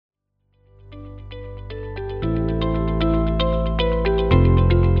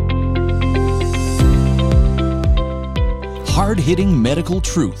hard-hitting medical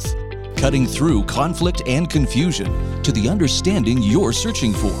truth, cutting through conflict and confusion to the understanding you're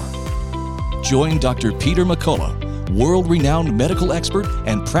searching for. Join Dr. Peter McCullough, world-renowned medical expert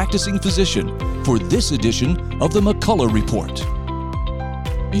and practicing physician, for this edition of the McCullough Report.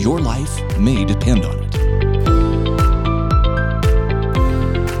 Your life may depend on it.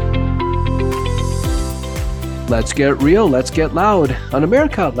 Let's get real, let's get loud. On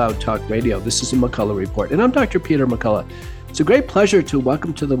America Out Loud Talk Radio, this is the McCullough Report, and I'm Dr. Peter McCullough. It's a great pleasure to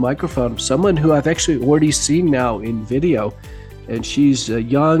welcome to the microphone someone who I've actually already seen now in video, and she's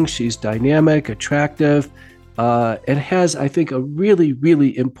young, she's dynamic, attractive, and has, I think, a really,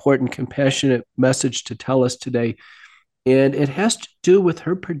 really important, compassionate message to tell us today, and it has to do with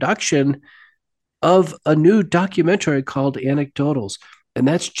her production of a new documentary called Anecdotals. And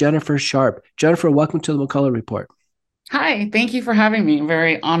that's Jennifer Sharp. Jennifer, welcome to the McCullough Report. Hi, thank you for having me. I'm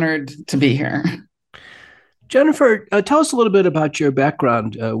very honored to be here. Jennifer, tell us a little bit about your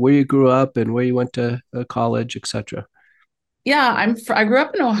background, where you grew up and where you went to college, etc. Yeah, I grew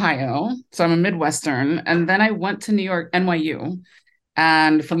up in Ohio, so I'm a Midwestern, and then I went to New York, NYU,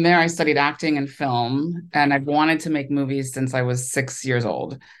 and from there I studied acting and film, and I've wanted to make movies since I was 6 years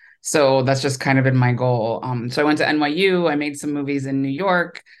old. So that's just kind of been my goal. So I went to NYU, I made some movies in New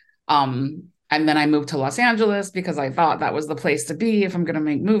York, and then I moved to Los Angeles because I thought that was the place to be if I'm going to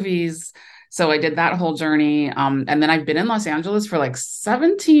make movies. So I did that whole journey. And then I've been in Los Angeles for like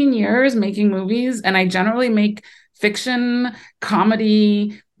 17 years making movies, and I generally make fiction,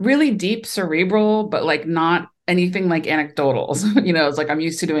 comedy, really deep, cerebral, but like not anything like Anecdotals. It's like I'm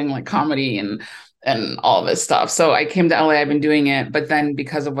used to doing like comedy and all this stuff. So I came to LA, I've been doing it, but then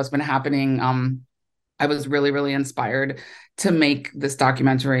because of what's been happening, I was really, really inspired to make this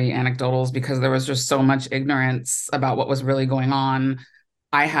documentary Anecdotals because there was just so much ignorance about what was really going on.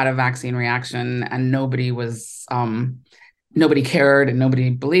 I had a vaccine reaction and nobody cared and nobody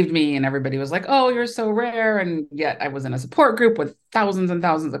believed me, and everybody was like, oh, you're so rare. And yet I was in a support group with thousands and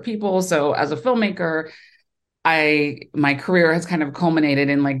thousands of people. So as a filmmaker, my career has kind of culminated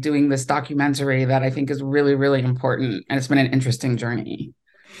in like doing this documentary that I think is really, really important. And it's been an interesting journey.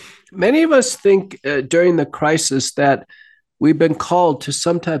 Many of us think during the crisis that we've been called to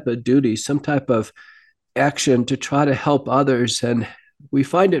some type of duty, some type of action to try to help others. And we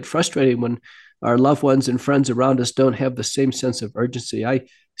find it frustrating when our loved ones and friends around us don't have the same sense of urgency. I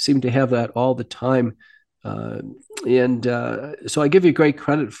seem to have that all the time. So I give you great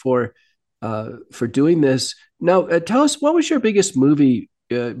credit for doing this. Now, tell us, what was your biggest movie,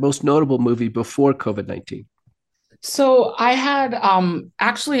 most notable movie before COVID-19? So I had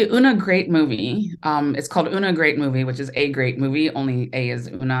actually Una Great Movie. It's called Una Great Movie, which is a great movie. Only A is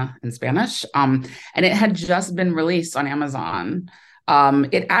Una in Spanish. And it had just been released on Amazon.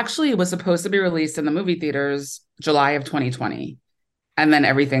 It actually was supposed to be released in the movie theaters July of 2020. And then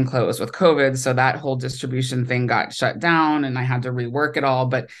everything closed with COVID. So that whole distribution thing got shut down and I had to rework it all.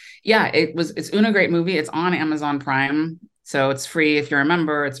 But yeah, it's Una Great Movie. It's on Amazon Prime. So it's free if you're a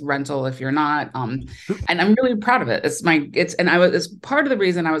member, it's rental if you're not. And I'm really proud of it. It's part of the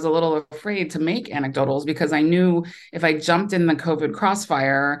reason I was a little afraid to make Anecdotals, because I knew if I jumped in the COVID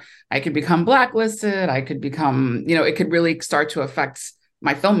crossfire, I could become blacklisted. I could become, it could really start to affect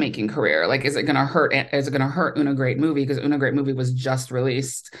my filmmaking career. Like, is it going to hurt Una Great Movie? Because Una Great Movie was just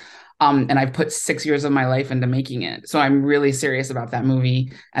released. And I've put 6 years of my life into making it. So I'm really serious about that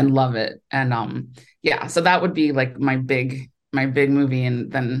movie and love it. And so that would be like my big movie.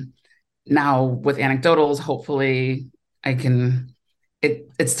 And then now with Anecdotals, hopefully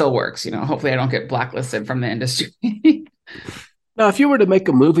it still works. Hopefully I don't get blacklisted from the industry. Now, if you were to make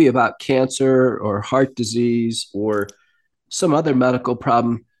a movie about cancer or heart disease or some other medical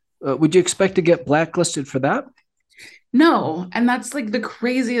problem, would you expect to get blacklisted for that? No. And that's like the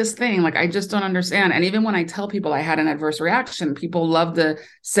craziest thing. Like, I just don't understand. And even when I tell people I had an adverse reaction, people love to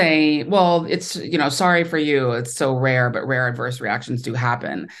say, well, it's, sorry for you. It's so rare, but rare adverse reactions do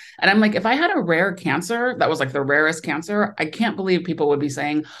happen. And I'm like, if I had a rare cancer, that was like the rarest cancer, I can't believe people would be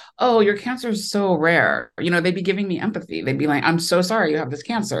saying, oh, your cancer is so rare. They'd be giving me empathy. They'd be like, I'm so sorry you have this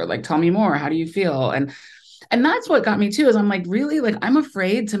cancer. Like, tell me more. How do you feel? And that's what got me too, is I'm like, really, like, I'm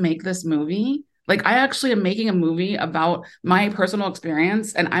afraid to make this movie. Like, I actually am making a movie about my personal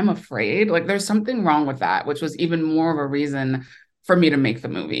experience and I'm afraid. Like, there's something wrong with that, which was even more of a reason for me to make the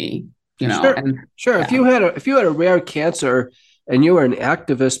movie, Sure. Yeah. If you had a rare cancer and you were an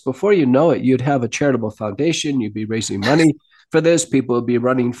activist, before you know it, you'd have a charitable foundation. You'd be raising money for this. People would be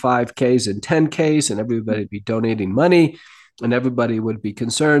running 5Ks and 10Ks, and everybody would be donating money, and everybody would be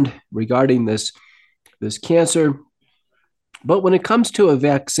concerned regarding this cancer. But when it comes to a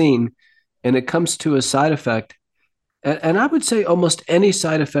vaccine and it comes to a side effect, And I would say almost any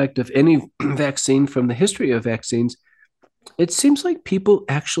side effect of any vaccine from the history of vaccines, it seems like people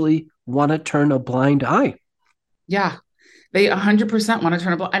actually want to turn a blind eye. Yeah. They 100% want to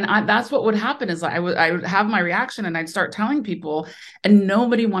turn a blind, and that's what would happen is I would have my reaction and I'd start telling people, and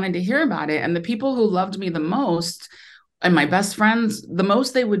nobody wanted to hear about it. And the people who loved me the most and my best friends, the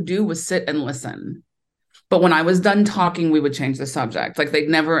most they would do was sit and listen. But when I was done talking, we would change the subject. Like they'd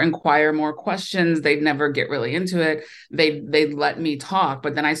never inquire more questions. They'd never get really into it. They'd let me talk.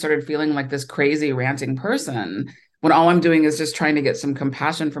 But then I started feeling like this crazy ranting person when all I'm doing is just trying to get some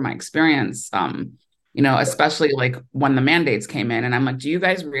compassion for my experience. Especially like when the mandates came in, and I'm like, do you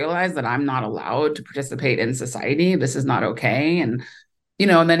guys realize that I'm not allowed to participate in society? This is not okay. And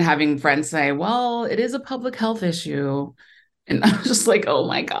then having friends say, well, it is a public health issue. And I'm just like, oh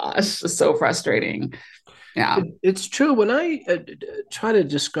my gosh, it's so frustrating. Yeah. It's true. When I try to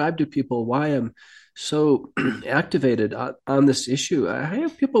describe to people why I'm so activated on this issue, I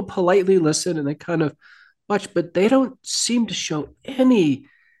have people politely listen and they kind of watch, but they don't seem to show any.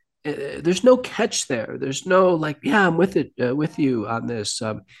 There's no catch there. There's no like, yeah, I'm with you on this.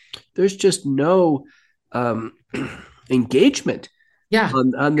 There's just no engagement Yeah.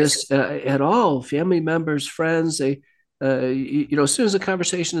 on this at all. Family members, friends, they as soon as the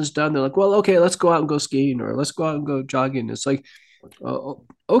conversation is done, they're like, well, okay, let's go out and go skiing or let's go out and go jogging. It's like,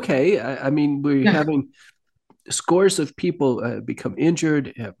 okay. I mean, we're having scores of people become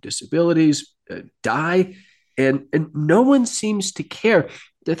injured, have disabilities, die, and no one seems to care.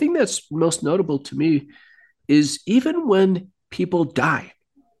 The thing that's most notable to me is even when people die,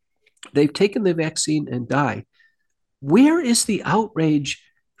 they've taken the vaccine and die, where is the outrage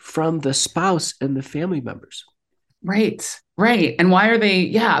from the spouse and the family members? Right. Right. And why are they?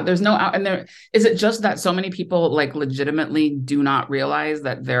 Yeah, there's no out. And there is it just that so many people like legitimately do not realize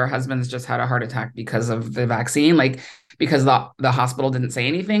that their husbands just had a heart attack because of the vaccine? Like, because the hospital didn't say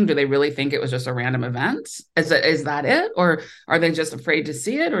anything? Do they really think it was just a random event? Is that it? Or are they just afraid to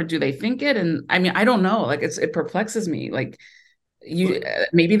see it? Or do they think it? And I mean, I don't know. Like it perplexes me. Like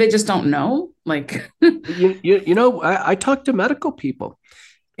maybe they just don't know. Like, I talk to medical people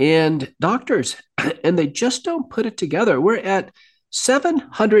and doctors, and they just don't put it together. We're at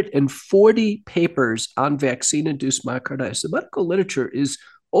 740 papers on vaccine-induced myocarditis. The medical literature is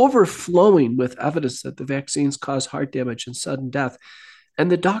overflowing with evidence that the vaccines cause heart damage and sudden death.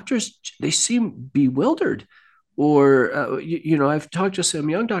 And the doctors, they seem bewildered. Or, I've talked to some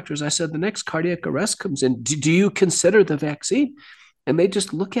young doctors. I said, the next cardiac arrest comes in. Do you consider the vaccine? And they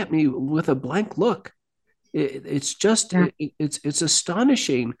just look at me with a blank look. It's just, it's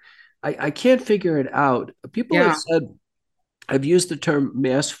astonishing. I can't figure it out. People have said, I've used the term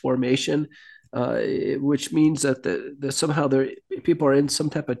mass formation, which means that somehow people are in some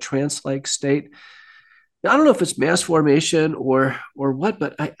type of trance-like state. Now, I don't know if it's mass formation or what,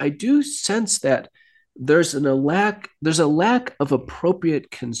 but I do sense that there's a lack of appropriate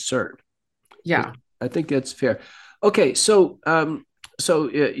concern. Yeah, I think that's fair. Okay, so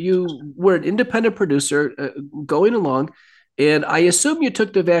you were an independent producer going along, and I assume you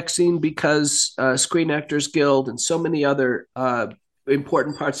took the vaccine because Screen Actors Guild and so many other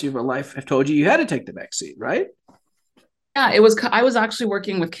important parts of your life have told you had to take the vaccine, right? Yeah, it was. I was actually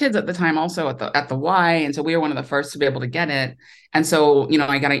working with kids at the time, also at the Y, and so we were one of the first to be able to get it. And so,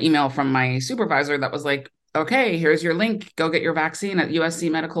 I got an email from my supervisor that was like, "Okay, here's your link. Go get your vaccine at USC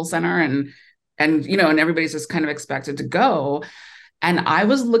Medical Center," and everybody's just kind of expected to go. And I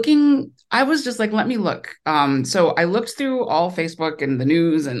was just like, let me look. So I looked through all Facebook and the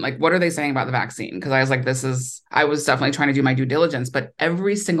news and like, what are they saying about the vaccine? Because I was like, I was definitely trying to do my due diligence, but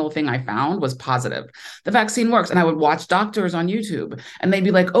every single thing I found was positive. The vaccine works. And I would watch doctors on YouTube and they'd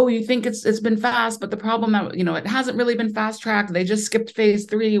be like, oh, you think it's been fast, but the problem that, it hasn't really been fast tracked. They just skipped phase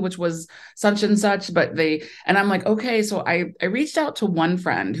 3, which was such and such, and I'm like, okay. So I reached out to one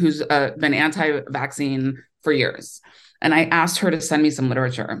friend who's been anti-vaccine for years. And I asked her to send me some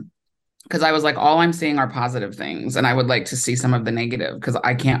literature because I was like, all I'm seeing are positive things. And I would like to see some of the negative because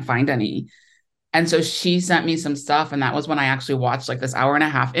I can't find any. And so she sent me some stuff. And that was when I actually watched like this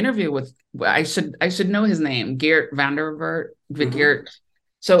 1.5-hour interview with, I should know his name, Geert Vandervert. Mm-hmm.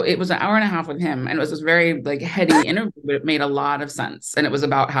 So it was 1.5 hours with him. And it was this very like heady interview, but it made a lot of sense. And it was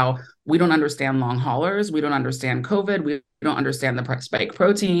about how we don't understand long haulers. We don't understand COVID. We don't understand the spike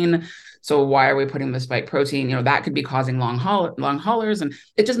protein. So why are we putting the spike protein? That could be causing long haulers. And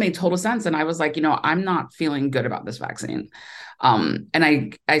it just made total sense. And I was like, I'm not feeling good about this vaccine. And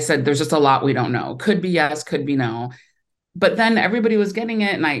I said, there's just a lot we don't know. Could be yes, could be no. but then everybody was getting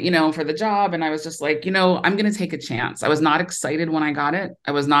it, and I, for the job, and I was just like, I'm going to take a chance. I was not excited when I got it.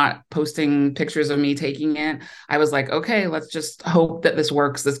 I was not posting pictures of me taking it. I was like, okay, let's just hope that this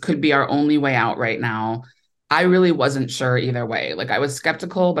works. This could be our only way out right now. I really wasn't sure either way. Like, I was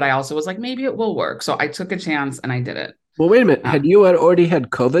skeptical, but I also was like, maybe it will work. So I took a chance and I did it. Well, wait a minute. Had you already had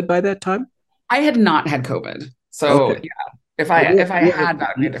COVID by that time? I had not had COVID. So Okay. yeah, if I had, that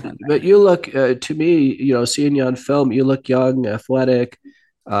would be a different thing. But you look, to me, seeing you on film, you look young, athletic.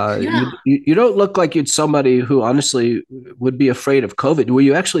 Yeah. You don't look like you'd somebody who honestly would be afraid of COVID. Were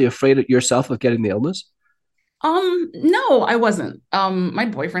you actually afraid of yourself of getting the illness? No, I wasn't. My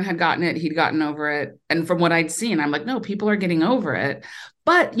boyfriend had gotten it, he'd gotten over it. And from what I'd seen, I'm like, no, people are getting over it.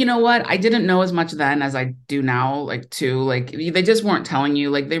 But you know what? I didn't know as much then as I do now, like too. Like, they just weren't telling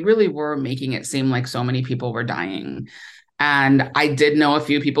you, like, they really were making it seem like so many people were dying. And I did know a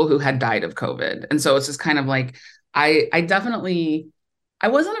few people who had died of COVID. And so it's just kind of like, I definitely, I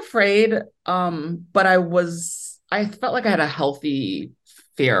wasn't afraid, but I felt like I had a healthy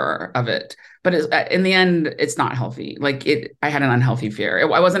fear of it. But in the end, it's not healthy. Like, I had an unhealthy fear.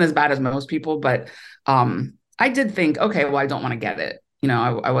 I wasn't as bad as most people, but I did think, okay, well, I don't want to get it.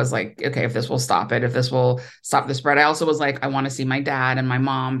 I was like, okay, if this will stop it, if this will stop the spread. I also was like, I want to see my dad and my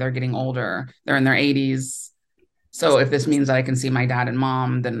mom. They're getting older. They're in their 80s. So if this means that I can see my dad and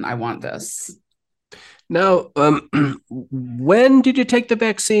mom, then I want this. Now, when did you take the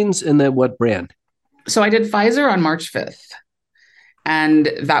vaccines, and then what brand? So I did Pfizer on March 5th. And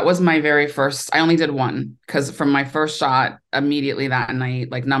that was my very first. I only did one because from my first shot, immediately that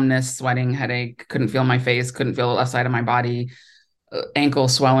night, like numbness, sweating, headache, couldn't feel my face, couldn't feel the left side of my body, ankle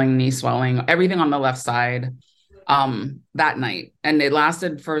swelling, knee swelling, everything on the left side that night. And it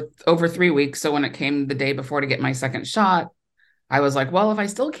lasted for over 3 weeks. So when it came the day before to get my second shot, I was like, well, if I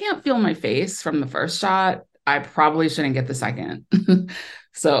still can't feel my face from the first shot, I probably shouldn't get the second.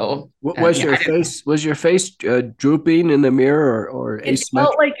 So Was your face drooping in the mirror, or it asymmetric?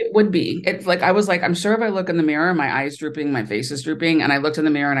 felt like it would be. It's like, I was like, I'm sure if I look in the mirror, my eyes drooping, my face is drooping. And I looked in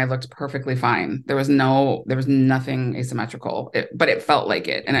the mirror and I looked perfectly fine. There was nothing asymmetrical, but it felt like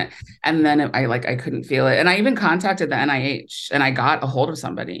it. And then I couldn't feel it. And I even contacted the NIH and I got a hold of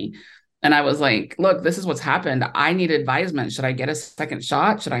somebody. And I was like, look, this is what's happened. I need advisement. Should I get a second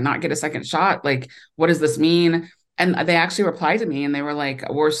shot? Should I not get a second shot? Like, what does this mean? And they actually replied to me and they were like,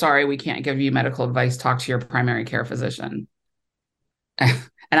 we're sorry, we can't give you medical advice. Talk to your primary care physician. And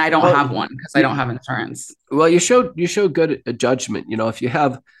I don't have one because I don't have insurance. Well, you showed good judgment. If you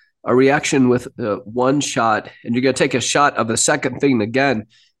have a reaction with one shot and you're going to take a shot of the second thing again,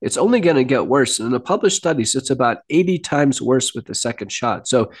 it's only going to get worse. And in the published studies, it's about 80 times worse with the second shot.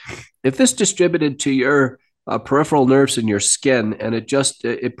 So if this distributed to your peripheral nerves in your skin, and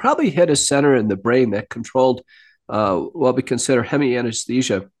it probably hit a center in the brain that controlled what we consider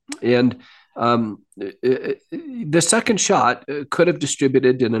hemianesthesia. And the second shot could have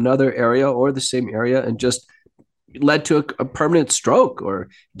distributed in another area or the same area and just led to a permanent stroke or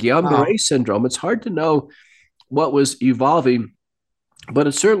Guillain-Barré syndrome. It's hard to know what was evolving, but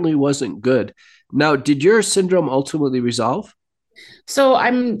it certainly wasn't good. Now, did your syndrome ultimately resolve? So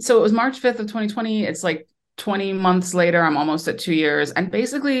it was March 5th of 2020. It's like 20 months later, I'm almost at 2 years. And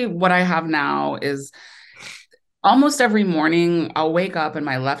basically what I have now is almost every morning I'll wake up and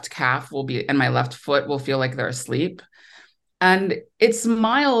my left calf and my left foot will feel like they're asleep. And it's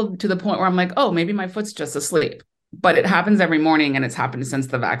mild to the point where I'm like, oh, maybe my foot's just asleep. But it happens every morning and it's happened since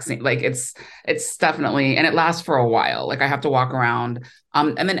the vaccine. Like it's definitely, and it lasts for a while. Like I have to walk around.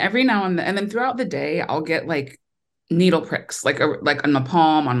 And then every now and then throughout the day, I'll get like needle pricks, like on the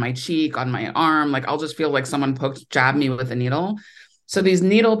palm, on my cheek, on my arm. Like I'll just feel like someone jabbed me with a needle. So these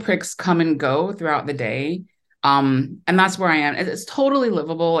needle pricks come and go throughout the day. And that's where I am. It's totally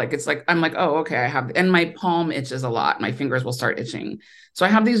livable. Like, it's like, I'm like, oh, okay, and my palm itches a lot. My fingers will start itching. So I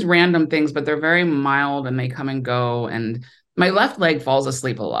have these random things, but they're very mild and they come and go. And my left leg falls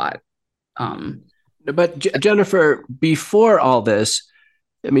asleep a lot. But Jennifer, before all this,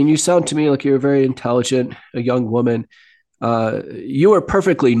 I mean, you sound to me like you're very intelligent, a young woman. You were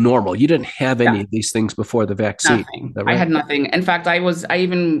perfectly normal. You didn't have any of these things before the vaccine. Nothing. Right? I had nothing. In fact, I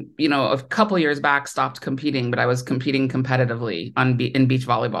even, a couple years back stopped competing, but I was competing competitively in beach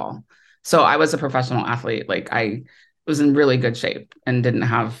volleyball. So I was a professional athlete. Like I was in really good shape and didn't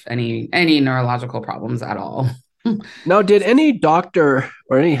have any neurological problems at all. Now, did any doctor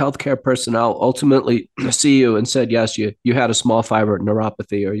or any healthcare personnel ultimately see you and said, yes, you had a small fiber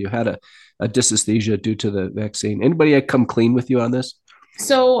neuropathy or you had a dysesthesia due to the vaccine? Anybody come clean with you on this?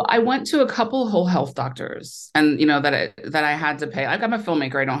 So I went to a couple whole health doctors and, that I had to pay. Like I'm a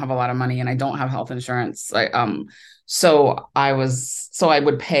filmmaker. I don't have a lot of money and I don't have health insurance. So I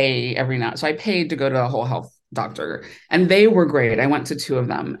would pay every night. So I paid to go to a whole health doctor, and they were great. I went to two of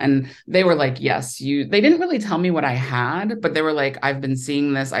them, and they were like, yes, they didn't really tell me what I had, but they were like, I've been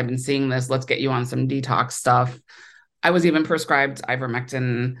seeing this. Let's get you on some detox stuff. I was even prescribed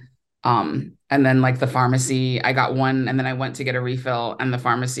ivermectin. And then like the pharmacy, I got one, and then I went to get a refill, and the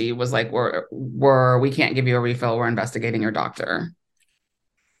pharmacy was like, we can't give you a refill. We're investigating your doctor.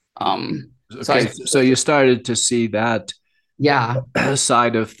 Okay, so you started to see that yeah,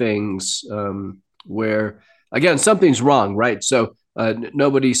 side of things, where again something's wrong, right? So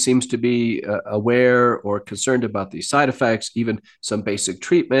nobody seems to be aware or concerned about these side effects, even some basic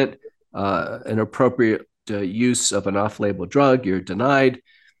treatment, an appropriate use of an off-label drug, you're denied.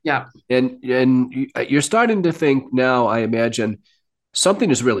 yeah, And you're starting to think now, I imagine,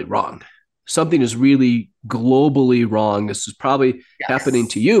 something is really wrong. Something is really globally wrong. This is probably happening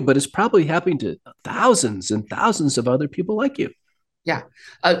to you, but it's probably happening to thousands and thousands of other people like you. Yeah,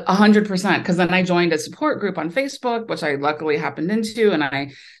 100%. Because then I joined a support group on Facebook, which I luckily happened into, and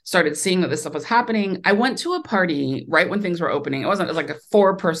I started seeing that this stuff was happening. I went to a party right when things were opening. It was like a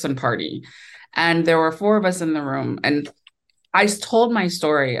 4-person party, and there were 4 of us in the room. And I told my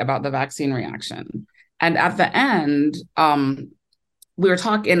story about the vaccine reaction. And at the end, we were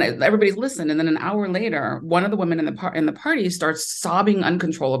talking, everybody's listened. And then an hour later, one of the women in the party starts sobbing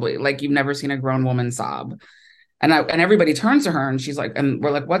uncontrollably, like you've never seen a grown woman sob. And everybody turns to her, and she's like, and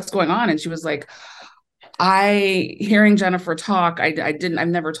we're like, what's going on? And she was like, hearing Jennifer talk, I've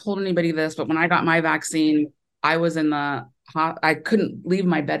never told anybody this, but when I got my vaccine, I was I couldn't leave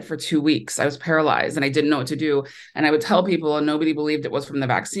my bed for 2 weeks. I was paralyzed, and I didn't know what to do. And I would tell people, and nobody believed it was from the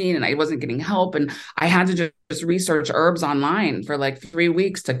vaccine, and I wasn't getting help. And I had to just research herbs online for like 3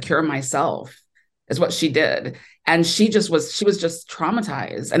 weeks to cure myself, is what she did. And she was just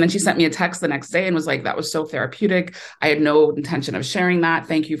traumatized. And then she sent me a text the next day and was like, that was so therapeutic. I had no intention of sharing that.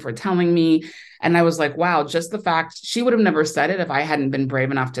 Thank you for telling me. And I was like, wow, just the fact, she would have never said it if I hadn't been brave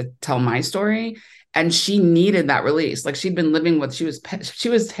enough to tell my story. And she needed that release. Like, she'd been living with, she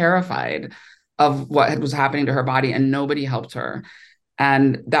was terrified of what was happening to her body, and nobody helped her.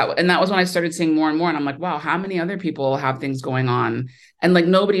 And that was when I started seeing more and more. And I'm like, wow, how many other people have things going on? And like,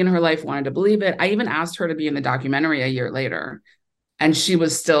 nobody in her life wanted to believe it. I even asked her to be in the documentary a year later, and she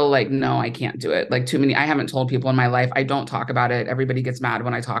was still like, no, I can't do it. Like, I haven't told people in my life. I don't talk about it. Everybody gets mad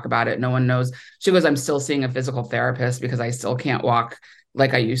when I talk about it. No one knows. She goes, I'm still seeing a physical therapist because I still can't walk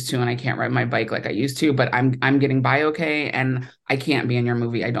like I used to, and I can't ride my bike like I used to, but I'm getting by okay, and I can't be in your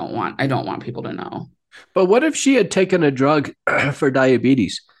movie. I don't want people to know. But what if she had taken a drug for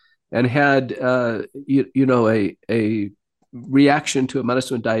diabetes and had a reaction to a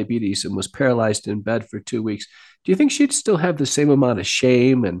medicine with diabetes and was paralyzed in bed for 2 weeks? Do you think she'd still have the same amount of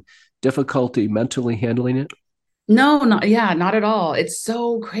shame and difficulty mentally handling it? No, not at all. It's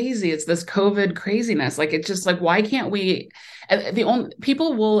so crazy. It's this COVID craziness. Like, it's just like, why can't we? The only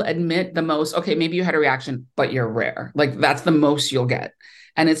people will admit the most, okay, maybe you had a reaction, but you're rare. Like, that's the most you'll get.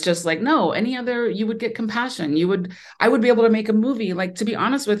 And it's just like, no, you would get compassion. I would be able to make a movie, like, to be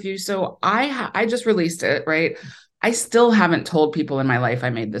honest with you. So I just released it, right? I still haven't told people in my life I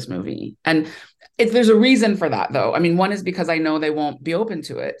made this movie. And there's a reason for that, though. I mean, one is because I know they won't be open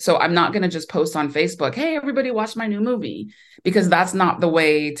to it. So I'm not going to just post on Facebook, hey, everybody watch my new movie, because that's not the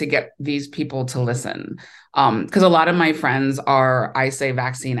way to get these people to listen. Because a lot of my friends are, I say,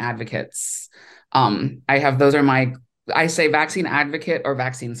 vaccine advocates. I say vaccine advocate or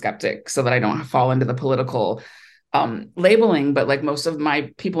vaccine skeptic, so that I don't fall into the political labeling. But like, most of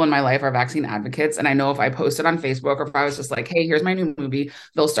my people in my life are vaccine advocates. And I know if I posted on Facebook, or if I was just like, hey, here's my new movie,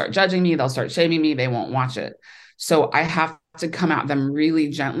 they'll start judging me. They'll start shaming me. They won't watch it. So I have to come at them really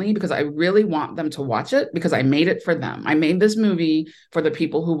gently, because I really want them to watch it, because I made it for them. I made this movie for the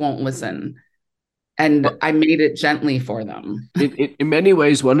people who won't listen. And I made it gently for them. In many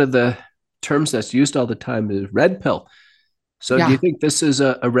ways, one of the terms that's used all the time is red pill. So do you think this is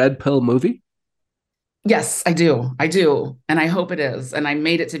a red pill movie? Yes, I do. And I hope it is. And I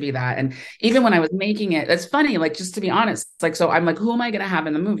made it to be that. And even when I was making it, it's funny, like, just to be honest, like, so I'm like, who am I going to have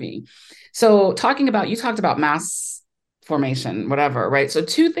in the movie? So you talked about mass formation, whatever, right? So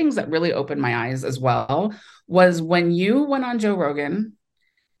 2 things that really opened my eyes as well was when you went on Joe Rogan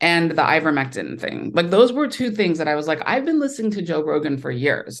and the ivermectin thing. Like, those were 2 things that I was like, I've been listening to Joe Rogan for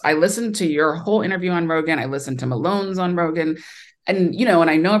years. I listened to your whole interview on Rogan. I listened to Malone's on Rogan. And, and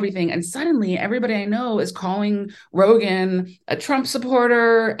I know everything. And suddenly everybody I know is calling Rogan a Trump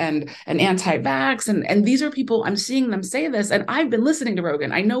supporter and an anti-vax. And these are people, I'm seeing them say this. And I've been listening to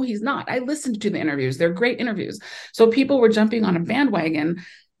Rogan. I know he's not. I listened to the interviews. They're great interviews. So people were jumping on a bandwagon.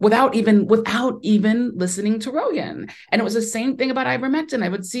 without even listening to Rogan. And it was the same thing about ivermectin. I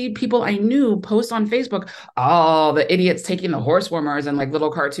would see people I knew post on Facebook, oh, the idiots taking the horse warmers and like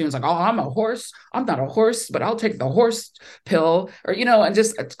little cartoons like, oh, I'm a horse. I'm not a horse, but I'll take the horse pill, or, and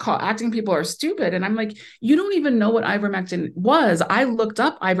just acting people are stupid. And I'm like, you don't even know what ivermectin was. I looked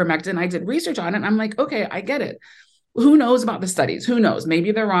up ivermectin. I did research on it. And I'm like, okay, I get it. Who knows about the studies? Who knows?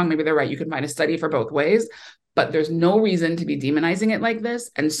 Maybe they're wrong. Maybe they're right. You can find a study for both ways, but there's no reason to be demonizing it like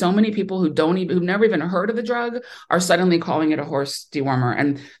this. And so many people who've never even heard of the drug are suddenly calling it a horse dewormer.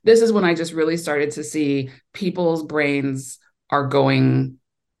 And this is when I just really started to see people's brains are going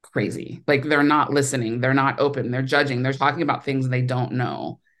crazy. Like they're not listening. They're not open. They're judging. They're talking about things they don't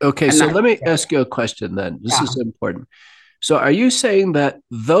know. Okay. So let me ask you a question then. This is important. So are you saying that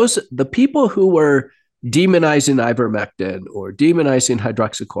the people who were demonizing ivermectin or demonizing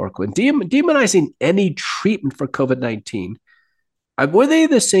hydroxychloroquine, demonizing any treatment for COVID-19, were they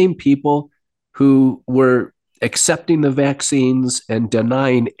the same people who were accepting the vaccines and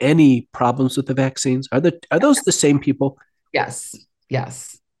denying any problems with the vaccines? Are those the same people? Yes,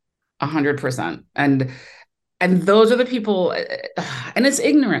 100%. And those are the people, and it's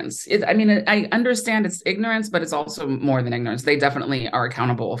ignorance. I understand it's ignorance, but it's also more than ignorance. They definitely are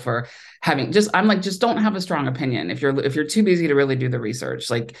accountable for having just don't have a strong opinion. If you're too busy to really do the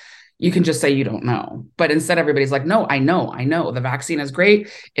research, like you can just say you don't know. But instead everybody's like, no, I know. The vaccine is great.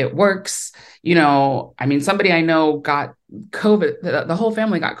 It works. Somebody I know got COVID, the whole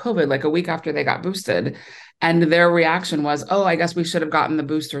family got COVID like a week after they got boosted. And their reaction was, oh, I guess we should have gotten the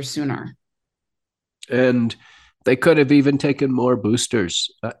booster sooner. And they could have even taken more boosters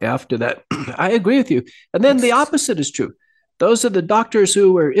after that. I agree with you. And then the opposite is true. Those are the doctors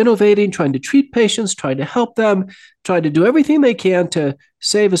who were innovating, trying to treat patients, trying to help them, trying to do everything they can to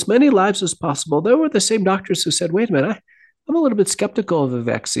save as many lives as possible. They were the same doctors who said, wait a minute, I'm a little bit skeptical of the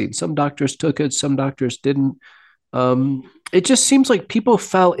vaccine. Some doctors took it, some doctors didn't. It just seems like people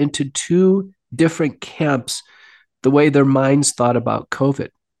fell into two different camps the way their minds thought about COVID.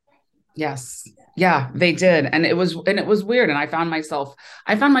 Yes. Yeah, they did. And it was weird. And I found myself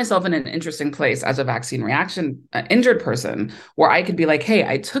in an interesting place as a vaccine reaction injured person, where I could be like, hey,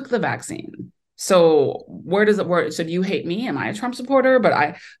 I took the vaccine. So where does it work? So do you hate me? Am I a Trump supporter?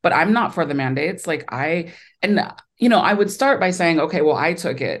 But I'm not for the mandates. I would start by saying, okay, well, I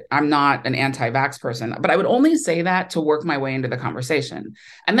took it. I'm not an anti-vax person, but I would only say that to work my way into the conversation.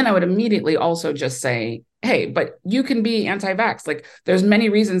 And then I would immediately also just say, hey, but you can be anti-vax. Like there's many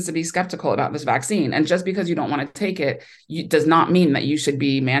reasons to be skeptical about this vaccine. And just because you don't want to take it, does not mean that you should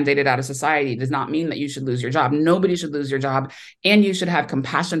be mandated out of society, does not mean that you should lose your job. Nobody should lose your job. And you should have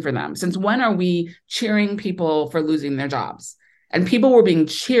compassion for them. Since when are we cheering people for losing their jobs? And people were being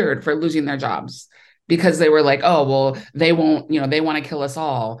cheered for losing their jobs because they were like, oh, well, they won't, they want to kill us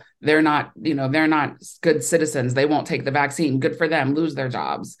all. They're not good citizens. They won't take the vaccine. Good for them, lose their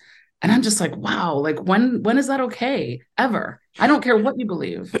jobs. And I'm just like, wow, like when is that okay? Ever? I don't care what you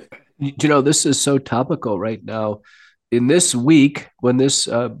believe. This is so topical right now. In this week, when this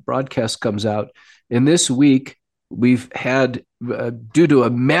broadcast comes out, in this week, we've had, due to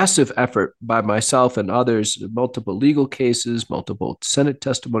a massive effort by myself and others, multiple legal cases, multiple Senate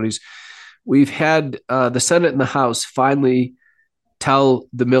testimonies, we've had the Senate and the House finally tell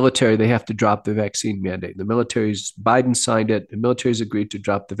the military they have to drop the vaccine mandate. Biden signed it. The military's agreed to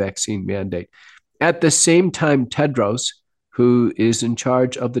drop the vaccine mandate. At the same time, Tedros, who is in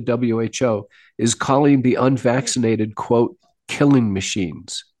charge of the WHO, is calling the unvaccinated, quote, killing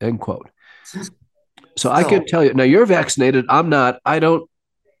machines, end quote. So I can tell you, now you're vaccinated. I'm not. I don't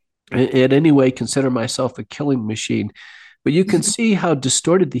in any way consider myself a killing machine. But you can see how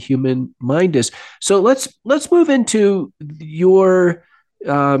distorted the human mind is. So let's move into your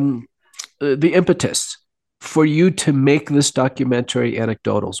the impetus for you to make this documentary,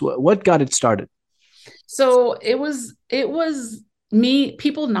 Anecdotals. What got it started? So it was me,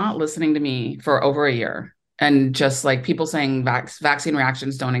 people not listening to me for over a year. And just like people saying vaccine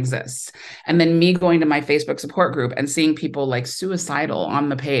reactions don't exist. And then me going to my Facebook support group and seeing people like suicidal on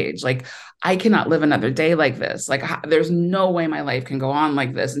the page. Like, I cannot live another day like this. Like, there's no way my life can go on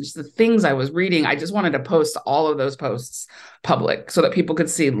like this. And just the things I was reading, I just wanted to post all of those posts public so that people could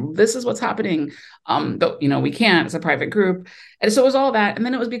see this is what's happening. But we can't, it's a private group. And so it was all that. And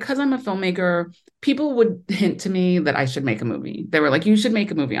then it was because I'm a filmmaker, people would hint to me that I should make a movie. They were like, you should make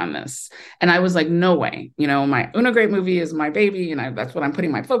a movie on this. And I was like, no way. My Una Great movie is my baby. And that's what I'm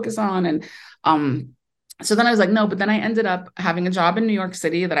putting my focus on. And so then I was like, no, but then I ended up having a job in New York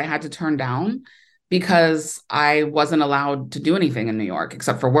City that I had to turn down because I wasn't allowed to do anything in New York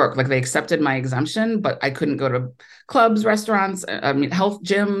except for work. Like they accepted my exemption, but I couldn't go to clubs, restaurants, health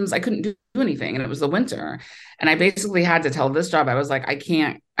gyms. I couldn't do anything. And it was the winter. And I basically had to tell this job, I was like,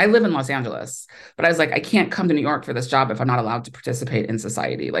 I live in Los Angeles, but I was like, I can't come to New York for this job if I'm not allowed to participate in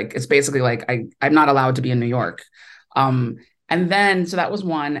society. Like, it's basically like, I'm not allowed to be in New York. And then, so that was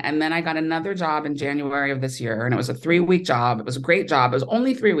one. And then I got another job in January of this year, and it was a 3-week job. It was a great job. It was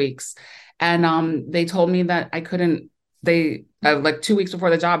only 3 weeks. And they told me that I couldn't, like 2 weeks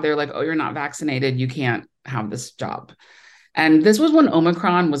before the job, they were like, oh, you're not vaccinated. You can't have this job. And this was when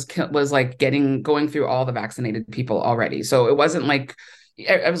Omicron was like going through all the vaccinated people already. So it wasn't like,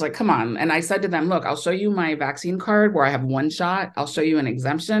 I was like, come on. And I said to them, look, I'll show you my vaccine card where I have 1 shot. I'll show you an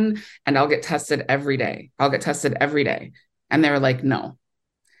exemption, and I'll get tested every day. And they were like, no.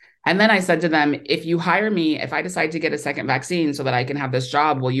 And then I said to them, if you hire me, if I decide to get a second vaccine so that I can have this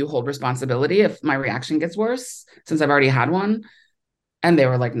job, will you hold responsibility if my reaction gets worse since I've already had one? And they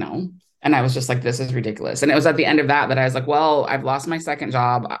were like, no. And I was just like, this is ridiculous. And it was at the end of that I was like, well, I've lost my second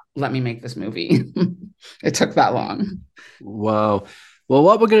job. Let me make this movie. It took that long. Wow. Well,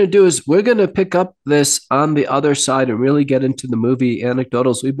 what we're going to do is we're going to pick up this on the other side and really get into the movie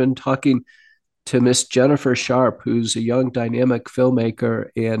Anecdotals. We've been talking to Miss Jennifer Sharp, who's a young, dynamic filmmaker.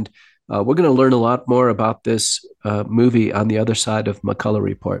 And we're going to learn a lot more about this movie on the other side of McCullough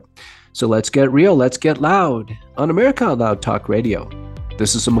Report. So let's get real. Let's get loud on America Out Loud Talk Radio.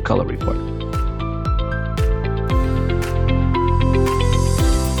 This is a McCullough Report.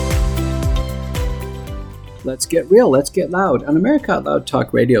 Let's get real. Let's get loud on America Out Loud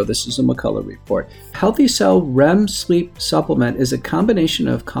Talk Radio. This is a McCullough Report. Healthy Cell REM sleep supplement is a combination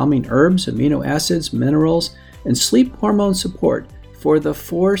of calming herbs, amino acids, minerals, and sleep hormone support for the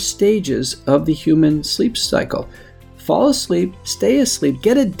 4 stages of the human sleep cycle. Fall asleep, stay asleep,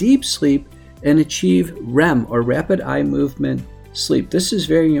 get a deep sleep, and achieve REM, or rapid eye movement sleep. This is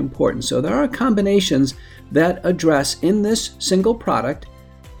very important. So there are combinations that address in this single product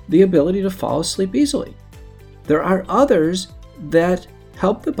the ability to fall asleep easily. There are others that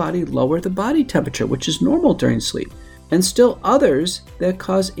help the body lower the body temperature, which is normal during sleep, and still others that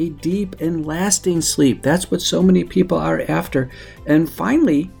cause a deep and lasting sleep. That's what so many people are after. And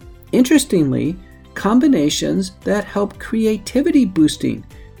finally, interestingly, combinations that help creativity boosting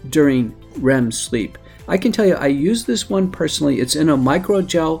during REM sleep. I can tell you, I use this one personally. It's in a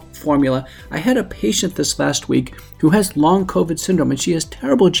microgel formula. I had a patient this last week who has long COVID syndrome, and she has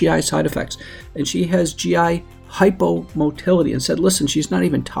terrible GI side effects, and she has GI hypomotility, and said, listen, she's not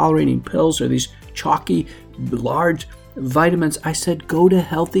even tolerating pills or these chalky, large vitamins. I said, go to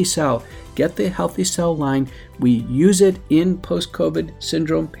Healthy Cell. Get the Healthy Cell line. We use it in post-COVID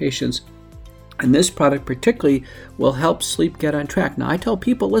syndrome patients. And this product particularly will help sleep get on track. Now, I tell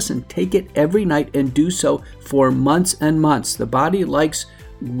people, listen, take it every night and do so for months and months. The body likes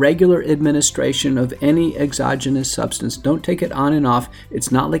regular administration of any exogenous substance. Don't take it on and off.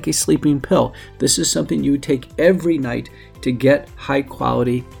 It's not like a sleeping pill. This is something you take every night to get high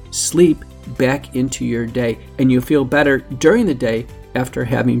quality sleep back into your day. And you feel better during the day after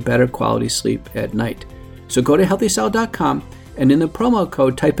having better quality sleep at night. So go to healthycell.com. and in the promo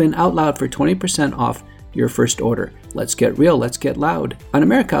code, type in out loud for 20% off your first order. Let's get real. Let's get loud on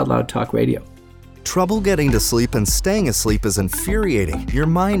America Out Loud Talk Radio. Trouble getting to sleep and staying asleep is infuriating. Your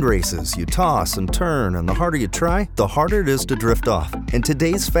mind races, you toss and turn, and the harder you try, the harder it is to drift off. And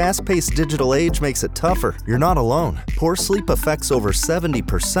today's fast-paced digital age makes it tougher. You're not alone. Poor sleep affects over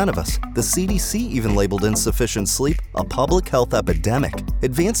 70% of us. The CDC even labeled insufficient sleep a public health epidemic.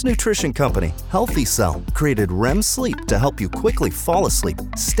 Advanced nutrition company Healthy Cell created REM sleep to help you quickly fall asleep,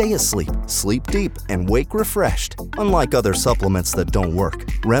 stay asleep, sleep deep, and wake refreshed. Unlike other supplements that don't work,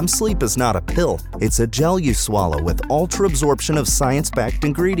 REM sleep is not a pill. It's a gel you swallow with ultra-absorption of science-backed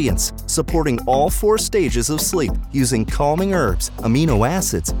ingredients, supporting all 4 stages of sleep using calming herbs, amino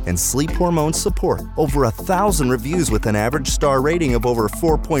acids, and sleep hormone support. Over 1,000 reviews with an average star rating of over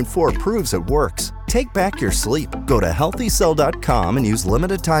 4.4 proves it works. Take back your sleep. Go to healthycell.com and use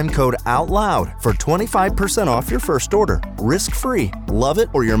limited time code OUTLOUD for 25% off your first order. Risk-free. Love it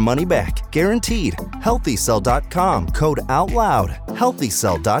or your money back. Guaranteed. Healthycell.com code OUTLOUD.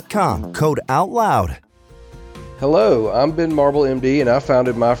 Healthycell.com code OUTLOUD. Hello, I'm Ben Marble, MD, and I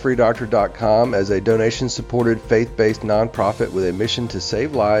founded MyFreeDoctor.com as a donation-supported, faith-based nonprofit with a mission to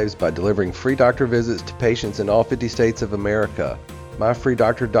save lives by delivering free doctor visits to patients in all 50 states of America.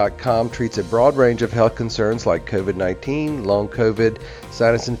 MyFreeDoctor.com treats a broad range of health concerns like COVID-19, long COVID,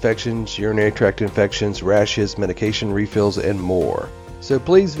 sinus infections, urinary tract infections, rashes, medication refills, and more. So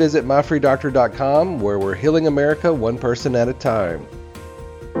please visit MyFreeDoctor.com, where we're healing America one person at a time.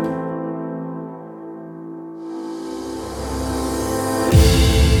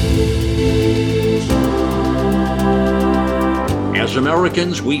 As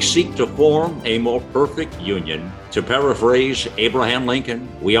Americans, we seek to form a more perfect union. To paraphrase Abraham Lincoln,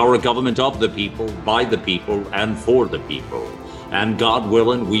 we are a government of the people, by the people, and for the people. And God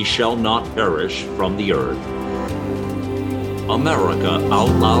willing, we shall not perish from the earth.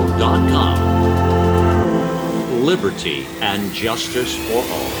 AmericaOutloud.com. Liberty and justice for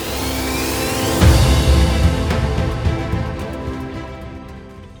all.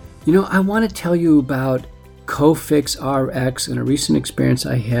 You know, I want to tell you about Cofix RX and a recent experience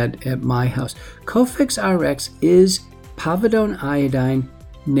I had at my house. Cofix RX is povidone iodine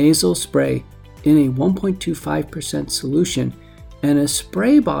nasal spray in a 1.25% solution and a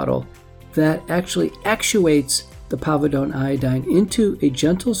spray bottle that actually actuates the povidone iodine into a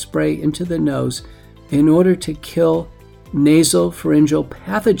gentle spray into the nose in order to kill nasal pharyngeal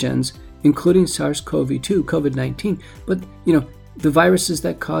pathogens, including SARS-CoV-2, COVID-19. But, you know, the viruses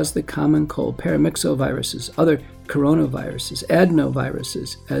that cause the common cold, paramyxoviruses, other coronaviruses,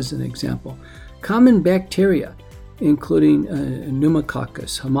 adenoviruses, as an example. Common bacteria, including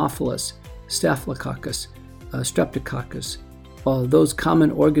pneumococcus, Haemophilus, staphylococcus, streptococcus, all those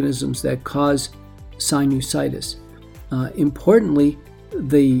common organisms that cause sinusitis. Importantly,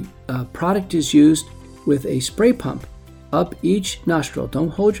 the product is used with a spray pump up each nostril. Don't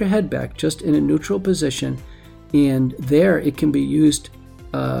hold your head back, just in a neutral position. And there it can be used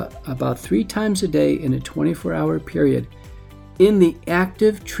about 3 times a day in a 24-hour period in the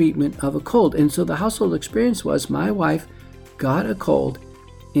active treatment of a cold. And so the household experience was my wife got a cold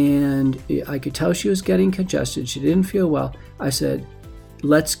and I could tell she was getting congested. She didn't feel well. I said,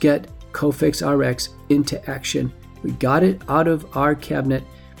 let's get Cofix RX into action. We got it out of our cabinet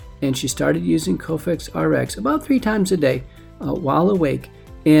and she started using Cofix RX about 3 times a day while awake.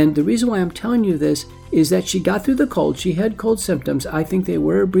 And the reason why I'm telling you this is that she got through the cold. She had cold symptoms. I think they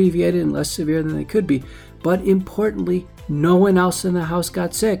were abbreviated and less severe than they could be. But importantly, no one else in the house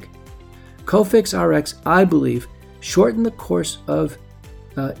got sick. Cofix RX, I believe, shortened the course of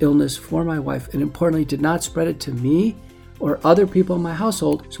illness for my wife and importantly did not spread it to me or other people in my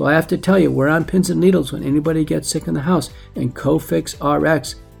household. So I have to tell you, we're on pins and needles when anybody gets sick in the house, and Cofix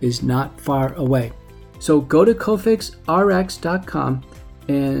RX is not far away. So go to cofixrx.com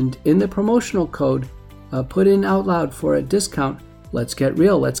and in the promotional code, put in out loud for a discount. Let's get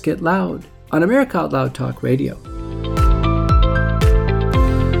real, let's get loud on America Out Loud Talk Radio.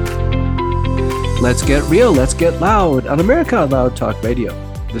 Let's get real, let's get loud on America Out Loud Talk Radio.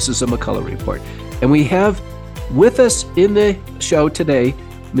 This is a McCullough Report. And we have with us in the show today,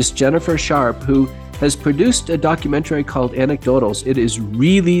 Miss Jennifer Sharp, who has produced a documentary called Anecdotals. It is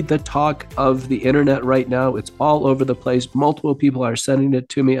really the talk of the internet right now. It's all over the place. Multiple people are sending it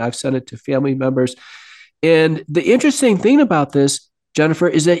to me. I've sent it to family members. And the interesting thing about this, Jennifer,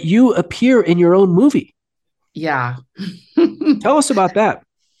 is that you appear in your own movie. Yeah. Tell us about that.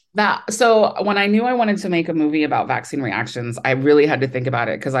 So when I knew I wanted to make a movie about vaccine reactions, I really had to think about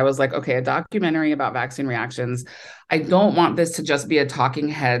it because I was like, okay, a documentary about vaccine reactions. I don't want this to just be a talking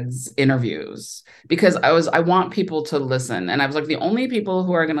heads interviews because I want people to listen. And I was like, the only people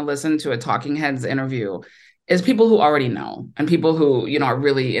who are going to listen to a talking heads interview is people who already know and people who, you know, are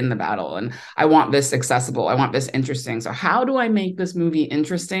really in the battle. And I want this accessible. I want this interesting. So how do I make this movie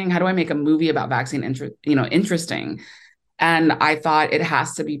interesting? How do I make a movie about vaccine interesting? And I thought it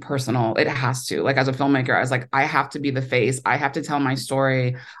has to be personal. It has to. Like as a filmmaker, I was like, I have to be the face. I have to tell my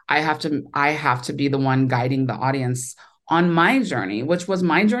story. I have to be the one guiding the audience on my journey, which was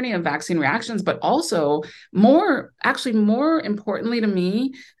my journey of vaccine reactions, but also more importantly to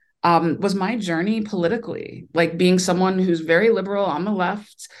me, was my journey politically, like being someone who's very liberal on the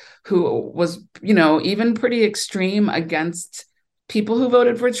left, who was, you know, even pretty extreme against people who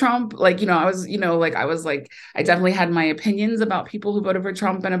voted for Trump. Like, you know, I definitely had my opinions about people who voted for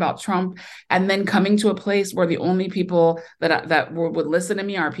Trump and about Trump. And then coming to a place where the only people that would listen to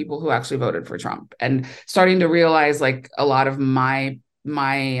me are people who actually voted for Trump, and starting to realize like a lot of my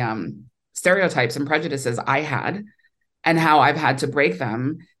stereotypes and prejudices I had and how I've had to break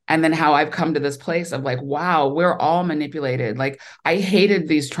them. And then how I've come to this place of like, wow, we're all manipulated. Like I hated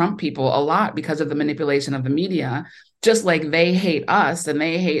these Trump people a lot because of the manipulation of the media, just like they hate us and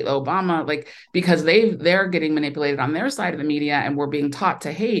they hate Obama, like because they're getting manipulated on their side of the media and we're being taught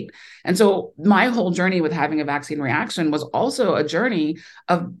to hate. And so my whole journey with having a vaccine reaction was also a journey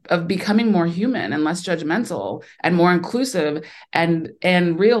of becoming more human and less judgmental and more inclusive and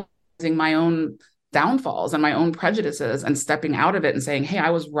realizing my own downfalls and my own prejudices and stepping out of it and saying, hey, I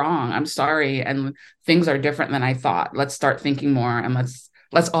was wrong. I'm sorry. And things are different than I thought. Let's start thinking more and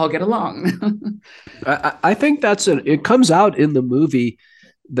let's all get along. I think it comes out in the movie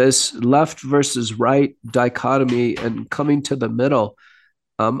this left versus right dichotomy and coming to the middle.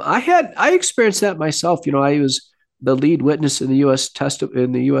 I experienced that myself. I was the lead witness in the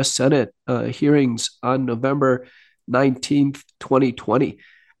U.S. Senate hearings on November 19th, 2020.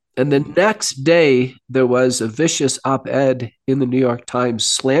 And the next day, there was a vicious op-ed in the New York Times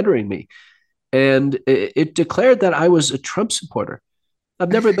slandering me. And it declared that I was a Trump supporter.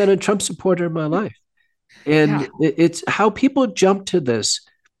 I've never been a Trump supporter in my life. And it's how people jumped to this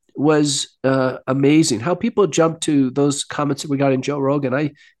was amazing. How people jumped to those comments that we got in Joe Rogan.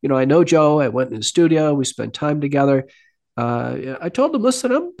 I know Joe. I went in the studio. We spent time together. I told him,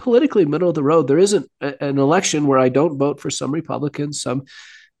 listen, I'm politically middle of the road. There isn't an election where I don't vote for some Republicans, some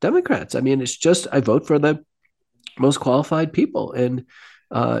Democrats. I mean, it's just I vote for the most qualified people. And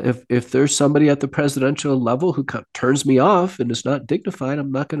if there's somebody at the presidential level who turns me off and is not dignified,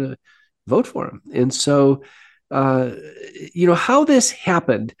 I'm not going to vote for him. And so, how this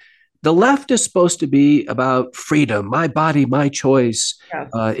happened, the left is supposed to be about freedom, my body, my choice,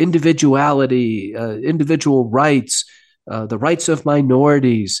 individuality, individual rights, the rights of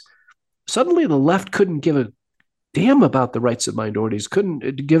minorities. Suddenly, the left couldn't give a damn about the rights of minorities,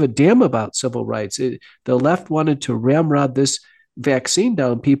 couldn't give a damn about civil rights. The left wanted to ramrod this vaccine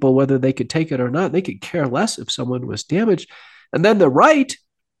down people, whether they could take it or not. They could care less if someone was damaged. And then the right,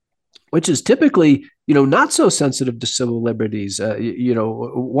 which is typically, not so sensitive to civil liberties,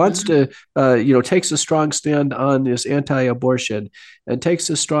 wants to, takes a strong stand on this anti-abortion and takes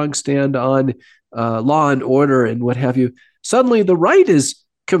a strong stand on law and order and what have you. Suddenly the right is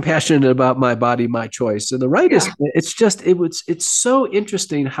compassionate about my body, my choice. And the right it's so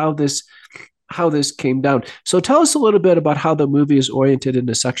interesting how this came down. So tell us a little bit about how the movie is oriented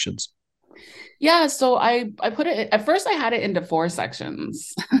into sections. Yeah, so I put it, at first I had it into 4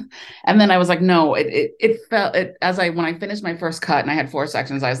 sections. And then I was like, no, it felt when I finished my first cut and I had 4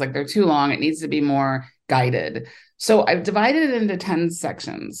 sections, I was like, they're too long. It needs to be more guided. So I've divided it into 10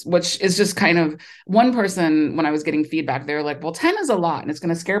 sections, which is just kind of one person, when I was getting feedback, they were like, well, 10 is a lot and it's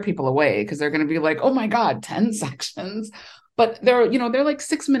going to scare people away because they're going to be like, oh my God, 10 sections. But they're like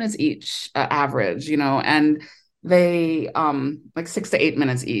 6 minutes each average, and they like 6 to 8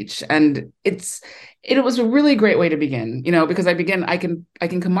 minutes each. And it was a really great way to begin, because I can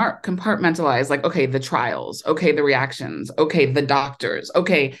compartmentalize, like, okay, the trials, okay, the reactions, okay, the doctors,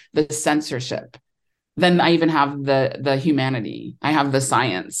 okay, the censorship. Then I even have the humanity. I have the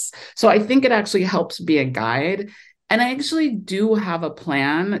science. So I think it actually helps be a guide. And I actually do have a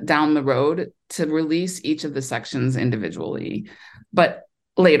plan down the road to release each of the sections individually, but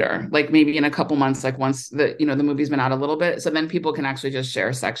later, like maybe in a couple months, like once the movie's been out a little bit, so then people can actually just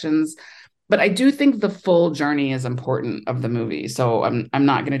share sections. But I do think the full journey is important of the movie. So I'm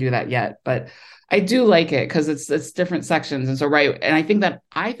not going to do that yet, but I do like it because it's different sections. And so, right. And I think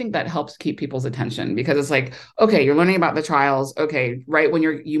that helps keep people's attention, because it's like, okay, you're learning about the trials. Okay. Right. When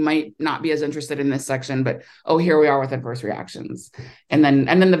you might not be as interested in this section, but, oh, here we are with adverse reactions. And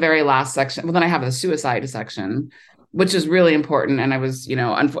then the very last section, well, then I have the suicide section, which is really important. And I was,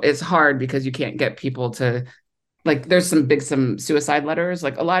 it's hard because you can't get people to, like, there's some suicide letters,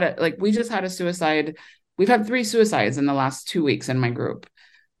 like a lot of, like, we just had a suicide. We've had 3 suicides in the last 2 weeks in my group.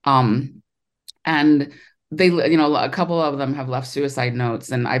 And they, a couple of them have left suicide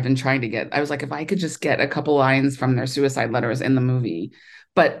notes, and I've been trying to I was like, if I could just get a couple lines from their suicide letters in the movie,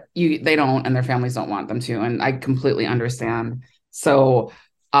 but they don't, and their families don't want them to. And I completely understand. So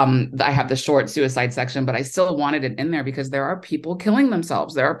I have the short suicide section, but I still wanted it in there because there are people killing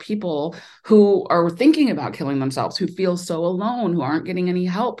themselves. There are people who are thinking about killing themselves, who feel so alone, who aren't getting any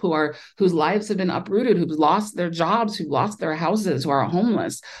help, whose lives have been uprooted, who've lost their jobs, who've lost their houses, who are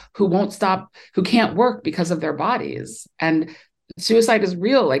homeless, who won't stop, who can't work because of their bodies. And suicide is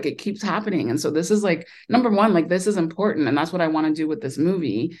real, like, it keeps happening. And so this is like, number one, like, this is important. And that's what I want to do with this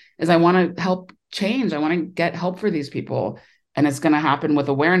movie, is I want to help change. I want to get help for these people. And it's going to happen with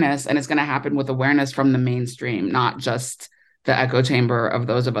awareness, and it's going to happen with awareness from the mainstream, not just the echo chamber of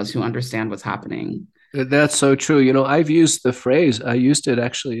those of us who understand what's happening. That's so true. I've used the phrase, I used it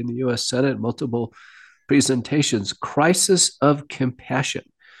actually in the U.S. Senate, multiple presentations, crisis of compassion.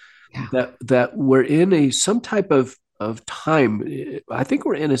 Yeah. That we're in some type of time. I think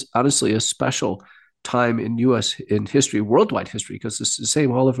we're in honestly a special time in in history, worldwide history, because it's the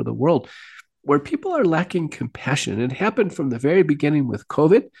same all over the world, where people are lacking compassion. It happened from the very beginning with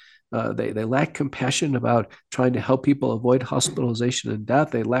COVID. They lacked compassion about trying to help people avoid hospitalization and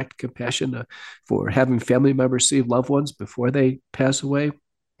death. They lacked compassion for having family members see loved ones before they pass away.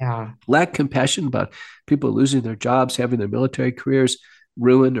 Yeah. Lacked compassion about people losing their jobs, having their military careers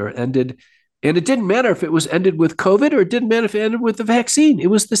ruined or ended. And it didn't matter if it was ended with COVID or it didn't matter if it ended with the vaccine. It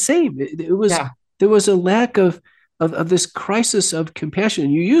was the same. It was Yeah. There was a lack of this crisis of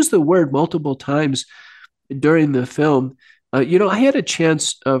compassion. You use the word multiple times during the film. I had a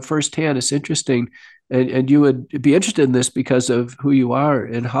chance firsthand. It's interesting, and you would be interested in this because of who you are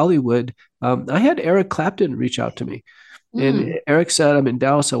in Hollywood. I had Eric Clapton reach out to me. And Eric said, I'm in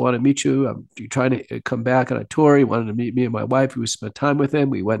Dallas. I want to meet you. I'm trying to come back on a tour. He wanted to meet me and my wife. We spent time with him.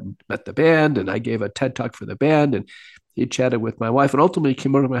 We went and met the band, and I gave a TED talk for the band. And he chatted with my wife, and ultimately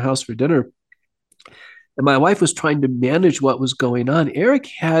came over to my house for dinner. And my wife was trying to manage what was going on. Eric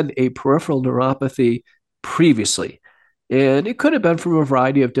had a peripheral neuropathy previously, and it could have been from a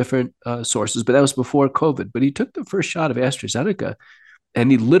variety of different sources, but that was before COVID. But he took the first shot of AstraZeneca,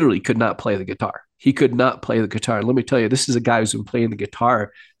 and he literally could not play the guitar. He could not play the guitar. Let me tell you, this is a guy who's been playing the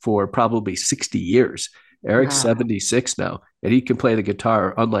guitar for probably 60 years. Eric's 76 now, and he can play the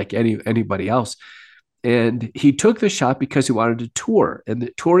guitar unlike anybody else. And he took the shot because he wanted to tour. And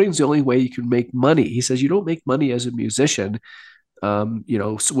touring is the only way you can make money. He says you don't make money as a musician, with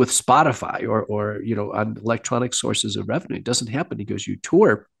Spotify or on electronic sources of revenue. It doesn't happen. He goes, you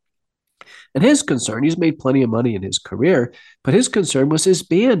tour. And his concern, he's made plenty of money in his career, but his concern was his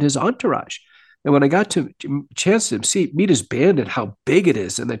band, his entourage. And when I got to chance to meet his band and how big it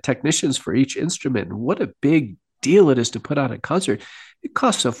is and the technicians for each instrument and what a big deal it is to put on a concert, it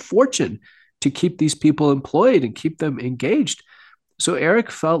costs a fortune to keep these people employed and keep them engaged. So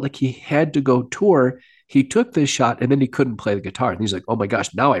Eric felt like he had to go tour. He took this shot and then he couldn't play the guitar. And he's like, oh my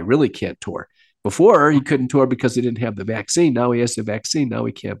gosh, now I really can't tour. Before he couldn't tour because he didn't have the vaccine. Now he has the vaccine. Now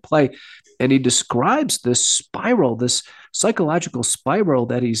he can't play. And he describes this spiral, this psychological spiral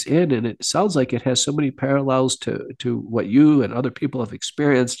that he's in. And it sounds like it has so many parallels to what you and other people have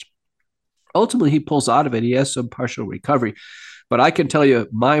experienced. Ultimately, he pulls out of it. He has some partial recovery. But I can tell you,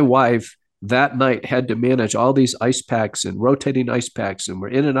 my wife that night had to manage all these ice packs and rotating ice packs, and we're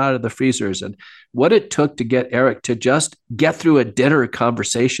in and out of the freezers. And what it took to get Eric to just get through a dinner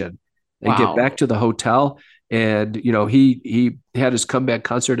conversation and get back to the hotel. And, he had his comeback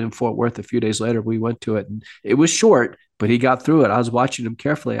concert in Fort Worth a few days later. We went to it, and it was short, but he got through it. I was watching him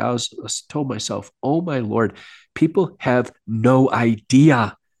carefully. I told myself, oh my Lord, people have no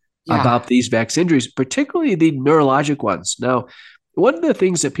idea about these vaccine injuries, particularly the neurologic ones. Now, one of the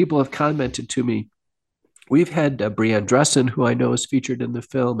things that people have commented to me, we've had Brianne Dressen, who I know is featured in the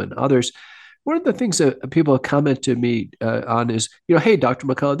film, and others. One of the things that people have commented to me on is, hey, Dr.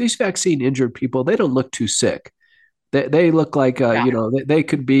 McCullough, these vaccine injured people, they don't look too sick. They look like, they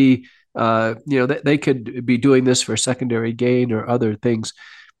could be, they could be doing this for secondary gain or other things.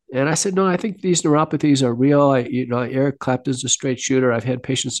 And I said, no, I think these neuropathies are real. Eric Clapton's a straight shooter. I've had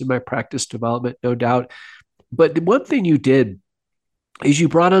patients in my practice development, no doubt. But the one thing you did is you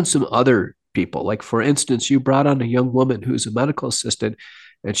brought on some other people. Like, for instance, you brought on a young woman who's a medical assistant,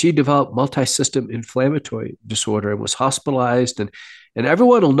 and she developed multi-system inflammatory disorder and was hospitalized. And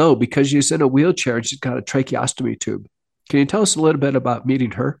everyone will know because she's in a wheelchair and she's got a tracheostomy tube. Can you tell us a little bit about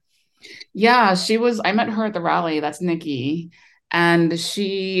meeting her? Yeah, I met her at the rally. That's Nikki. And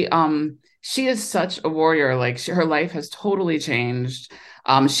she is such a warrior. Like, her life has totally changed.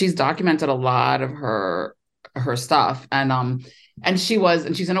 She's documented a lot of her stuff. And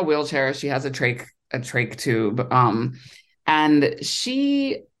she's in a wheelchair. She has a trach tube. And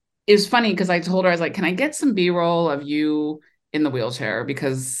she is funny because I told her, I was like, can I get some B-roll of you in the wheelchair?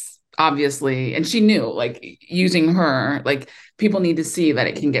 Because obviously, and she knew, like, using her, like, people need to see that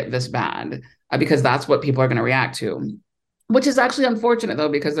it can get this bad because that's what people are going to react to, which is actually unfortunate, though,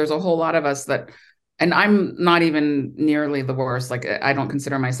 because there's a whole lot of us that, and I'm not even nearly the worst. Like, I don't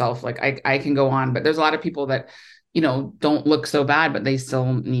consider myself, like, I can go on, but there's a lot of people that, don't look so bad, but they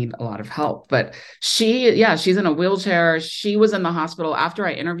still need a lot of help. But she's in a wheelchair. She was in the hospital after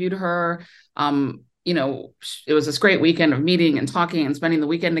I interviewed her. It was this great weekend of meeting and talking and spending the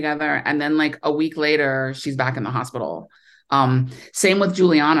weekend together. And then, like, a week later, she's back in the hospital. Same with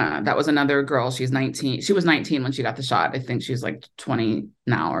Juliana. That was another girl. She's 19. She was 19 when she got the shot. I think she's like 20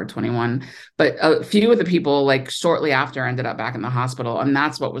 now or 21. But a few of the people, like, shortly after, ended up back in the hospital. And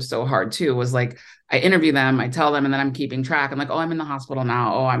that's what was so hard too, was like, I interview them, I tell them, and then I'm keeping track. I'm like, oh, I'm in the hospital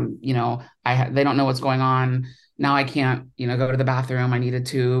now. Oh, I'm, they don't know what's going on. Now I can't, go to the bathroom. I need a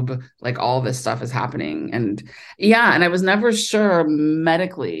tube. Like, all this stuff is happening. And and I was never sure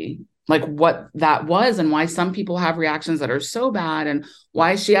medically, like, what that was and why some people have reactions that are so bad and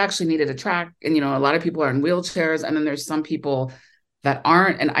why she actually needed a track. And, a lot of people are in wheelchairs, and then there's some people that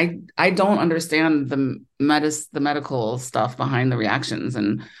aren't. And I don't understand the medical stuff behind the reactions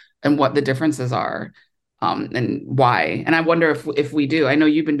and what the differences are. and why. And I wonder if we do. I know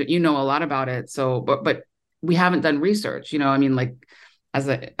you know a lot about it. So, but we haven't done research, I mean, like as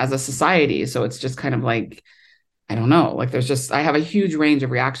a society. So it's just kind of like, I don't know, like I have a huge range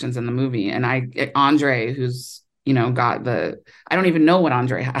of reactions in the movie. And Andre, who's, I don't even know what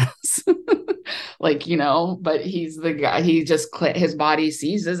Andre has. Like, but he's the guy, his body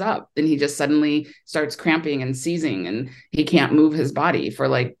seizes up and he just suddenly starts cramping and seizing and he can't move his body for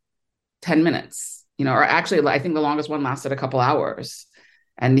like 10 minutes, or actually I think the longest one lasted a couple hours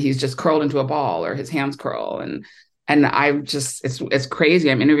and he's just curled into a ball or his hands curl. And I just, it's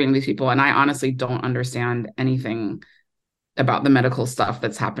crazy. I'm interviewing these people and I honestly don't understand anything about the medical stuff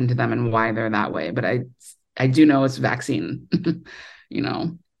that's happened to them and why they're that way. But I do know it's vaccine,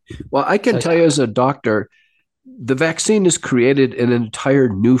 Well, I can tell you as a doctor, the vaccine has created an entire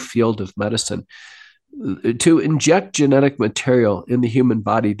new field of medicine. To inject genetic material in the human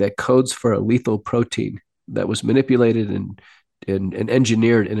body that codes for a lethal protein that was manipulated and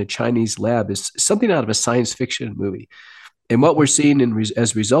engineered in a Chinese lab is something out of a science fiction movie. And what we're seeing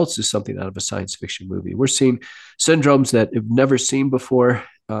as results is something out of a science fiction movie. We're seeing syndromes that we've never seen before.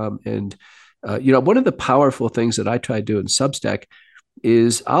 One of the powerful things that I try to do in Substack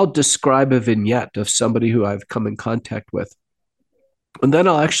is I'll describe a vignette of somebody who I've come in contact with. And then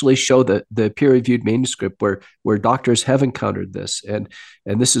I'll actually show the peer-reviewed manuscript where doctors have encountered this. And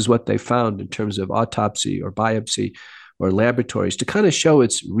this is what they found in terms of autopsy or biopsy or laboratories to kind of show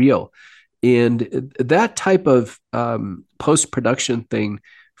it's real. And that type of post-production thing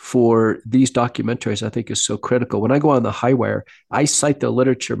for these documentaries, I think, is so critical. When I go on the Highwire, I cite the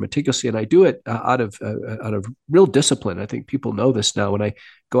literature meticulously, and I do it out of real discipline. I think people know this now. When I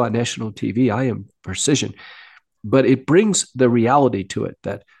go on national TV, I am precision. But it brings the reality to it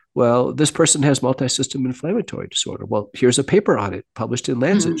that, well, this person has multisystem inflammatory disorder. Well, here's a paper on it published in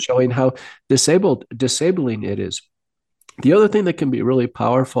Lancet showing how disabling it is. The other thing that can be really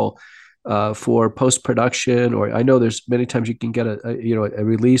powerful for post-production, or I know there's many times you can get a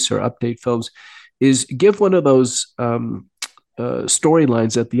release or update films, is give one of those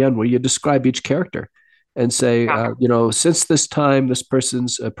storylines at the end where you describe each character and say, since this time, this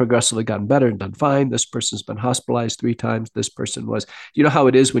person's progressively gotten better and done fine. This person's been hospitalized 3 times. This person was, how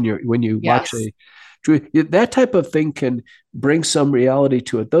it is when you watch that type of thing can bring some reality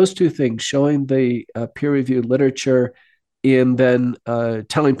to it. Those two things, showing the peer-reviewed literature and then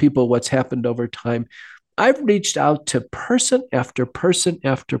telling people what's happened over time. I've reached out to person after person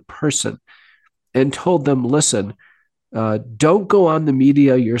after person and told them, listen, don't go on the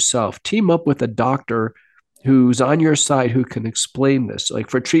media yourself. Team up with a doctor who's on your side who can explain this. Like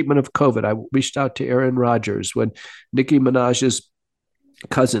for treatment of COVID, I reached out to Aaron Rodgers. When Nicki Minaj's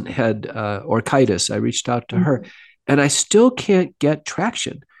cousin had orchitis, I reached out to her. And I still can't get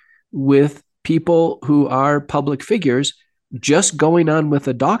traction with people who are public figures just going on with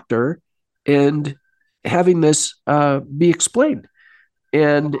a doctor and having this be explained.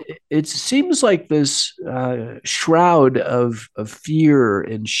 And it seems like this shroud of fear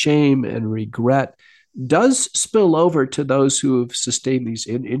and shame and regret does spill over to those who have sustained these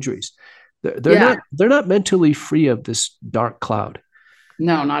injuries. They're not mentally free of this dark cloud.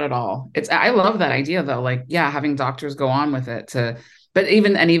 No, not at all. I love that idea though. Like, having doctors go on with it but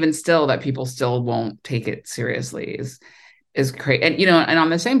even still that people still won't take it seriously is great. And, and on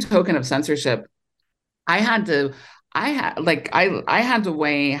the same token of censorship, I had to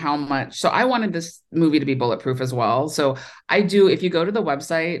weigh how much. So I wanted this movie to be bulletproof as well. So if you go to the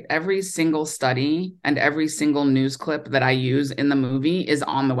website, every single study and every single news clip that I use in the movie is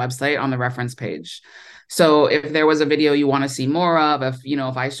on the website on the reference page. So if there was a video you want to see more of,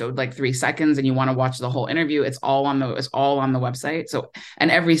 if I showed like 3 seconds and you want to watch the whole interview, it's all on the website. So, and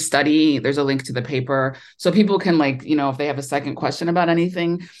every study, there's a link to the paper. So people can if they have a second question about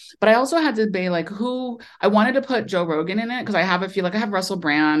anything. But I also had to be I wanted to put Joe Rogan in it because I have Russell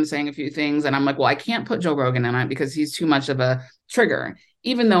Brand saying a few things. And I'm like, well, I can't put Joe Rogan in it because he's too much of a trigger,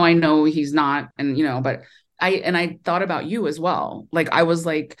 even though I know he's not. And, but I thought about you as well. I was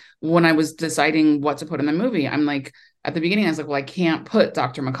when I was deciding what to put in the movie, I'm at the beginning, I was like, well, I can't put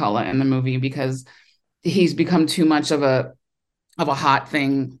Dr. McCullough in the movie because he's become too much of a hot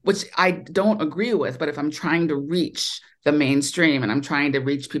thing, which I don't agree with. But if I'm trying to reach the mainstream and I'm trying to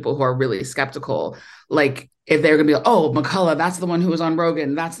reach people who are really skeptical, if they're going to be like, oh, McCullough, that's the one who was on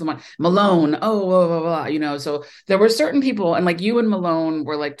Rogan. That's the one. Malone. Oh, blah, blah, blah, So there were certain people, and you and Malone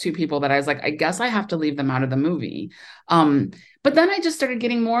were 2 people that I was I guess I have to leave them out of the movie. But then I just started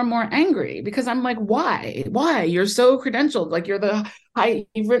getting more and more angry because I'm like, why? Why? You're so credentialed. Like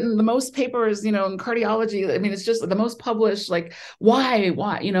you've written the most papers, in cardiology. I mean, it's just the most published. Like, why?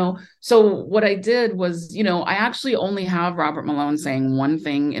 So what I did was, I actually only have Robert Malone saying one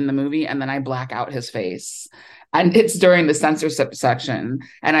thing in the movie and then I black out his face. And it's during the censorship section.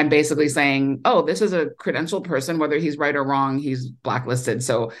 And I'm basically saying, oh, this is a credentialed person, whether he's right or wrong, he's blacklisted.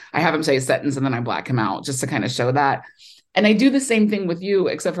 So I have him say a sentence and then I black him out just to kind of show that. And I do the same thing with you,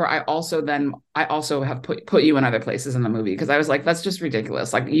 except for I also have put you in other places in the movie because I was like, that's just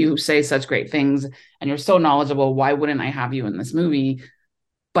ridiculous. Like you say such great things and you're so knowledgeable. Why wouldn't I have you in this movie?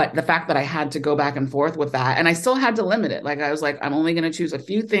 But the fact that I had to go back and forth with that, and I still had to limit it. Like I was like, I'm only going to choose a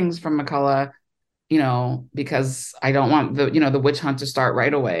few things from McCullough, because I don't want the witch hunt to start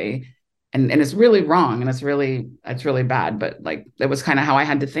right away. And it's really wrong and it's really bad. But like it was kind of how I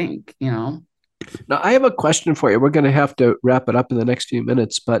had to think. Now, I have a question for you. We're going to have to wrap it up in the next few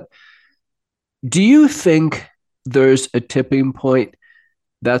minutes, but do you think there's a tipping point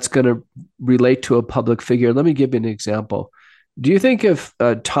that's going to relate to a public figure? Let me give you an example. Do you think if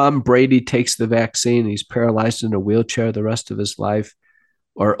Tom Brady takes the vaccine, he's paralyzed in a wheelchair the rest of his life,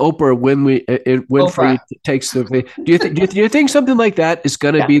 or Oprah Winfrey takes the, do you think something like that is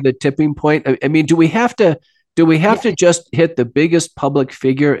going to be the tipping point? I mean, do we have to just hit the biggest public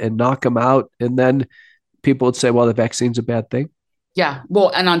figure and knock them out? And then people would say, well, the vaccine's a bad thing. Yeah.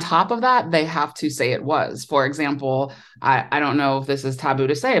 Well, and on top of that, they have to say it was. For example, I don't know if this is taboo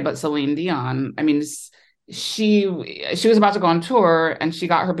to say, but Celine Dion, I mean, she was about to go on tour and she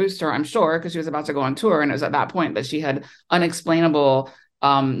got her booster, I'm sure, because she was about to go on tour. And it was at that point that she had unexplainable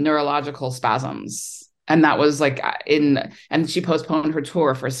neurological spasms. And that was like and she postponed her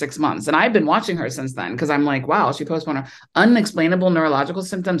tour for 6 months. And I've been watching her since then because I'm like, wow, she postponed her unexplainable neurological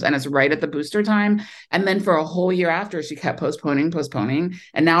symptoms. And it's right at the booster time. And then for a whole year after, she kept postponing.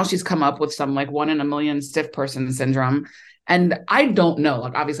 And now she's come up with some like 1 in a million stiff person syndrome. And I don't know,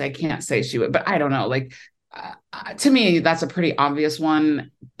 like, obviously I can't say she would, but I don't know. Like, to me, that's a pretty obvious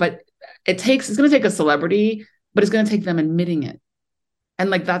one, but it's going to take a celebrity, but it's going to take them admitting it. And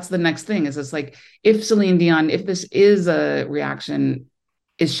like, that's the next thing is it's like, if Celine Dion, if this is a reaction,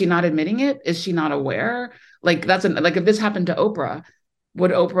 is she not admitting it? Is she not aware? Like like if this happened to Oprah, would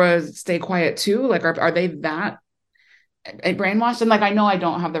Oprah stay quiet too? Like, are they that brainwashed? And like, I know I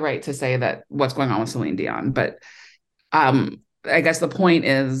don't have the right to say that what's going on with Celine Dion, but I guess the point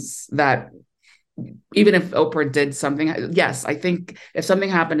is that even if Oprah did something, yes, I think if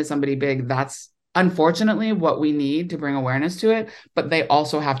something happened to somebody big, that's unfortunately what we need to bring awareness to it, but they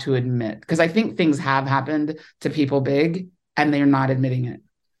also have to admit, because I think things have happened to people big and they're not admitting it.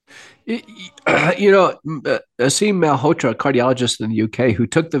 Asim Malhotra, a cardiologist in the UK who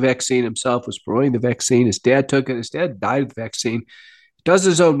took the vaccine himself, was promoting the vaccine. His dad took it. His dad died of the vaccine. Does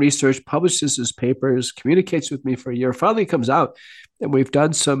his own research, publishes his papers, communicates with me for a year, finally comes out. And we've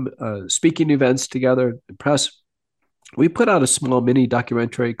done some speaking events together, the press. We put out a small mini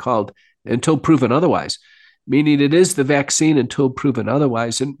documentary called Until Proven Otherwise, meaning it is the vaccine until proven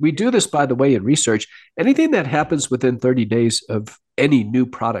otherwise. And we do this, by the way, in research. Anything that happens within 30 days of any new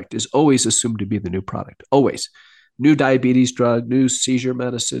product is always assumed to be the new product, always. New diabetes drug, new seizure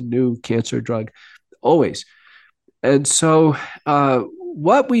medicine, new cancer drug, always. And so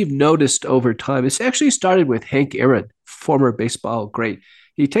what we've noticed over time, it's actually started with Hank Aaron, former baseball great.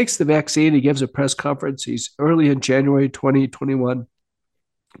 He takes the vaccine, he gives a press conference. He's early in January 2021.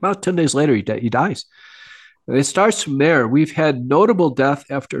 About 10 days later, he dies. And it starts from there. We've had notable death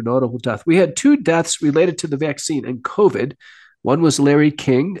after notable death. We had 2 deaths related to the vaccine and COVID. One was Larry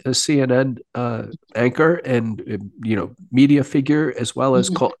King, a CNN anchor and media figure, as well as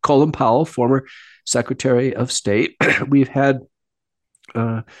Colin Powell, former Secretary of State. We've had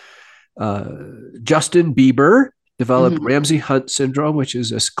Justin Bieber developed Ramsay Hunt syndrome, which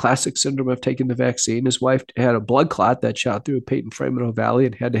is a classic syndrome of taking the vaccine. His wife had a blood clot that shot through a patent foraminal valley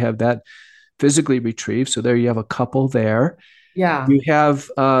and had to have that physically retrieved. So there you have a couple there. Yeah. You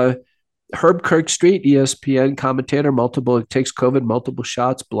have Herb Kirkstreet, ESPN commentator, takes COVID, multiple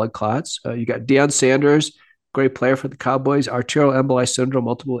shots, blood clots. You got Deion Sanders, great player for the Cowboys, arterial emboli syndrome,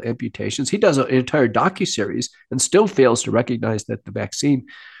 multiple amputations. He does an entire docuseries and still fails to recognize that the vaccine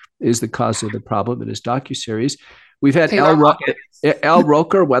is the cause of the problem in his docuseries. We've had Al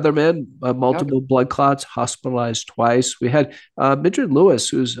Roker, weatherman, multiple blood clots, hospitalized twice. We had Mildred Lewis,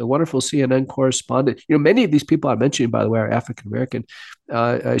 who's a wonderful CNN correspondent. Many of these people I'm mentioning, by the way, are African American.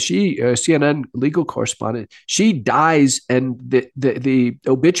 She, CNN legal correspondent, she dies, and the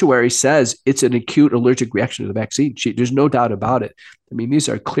obituary says it's an acute allergic reaction to the vaccine. There's no doubt about it. I mean, these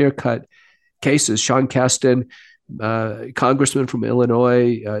are clear-cut cases. Sean Caston, congressman from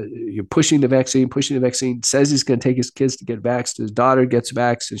Illinois, you're pushing the vaccine, says he's going to take his kids to get vaxxed. His daughter gets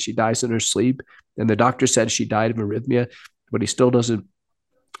vaxxed and she dies in her sleep. And the doctor said she died of arrhythmia, but he still doesn't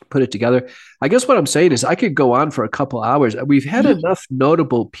put it together. I guess what I'm saying is I could go on for a couple hours. We've had enough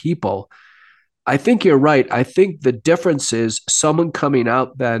notable people. I think you're right. I think the difference is someone coming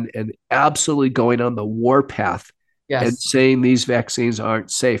out then and absolutely going on the warpath and saying these vaccines aren't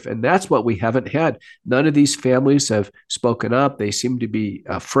safe. And that's what we haven't had. None of these families have spoken up. They seem to be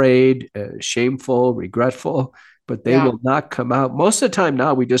afraid, shameful, regretful, but they will not come out. Most of the time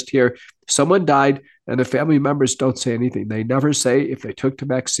now we just hear someone died and the family members don't say anything. They never say if they took the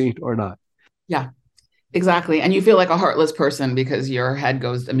vaccine or not. Yeah, exactly. And you feel like a heartless person because your head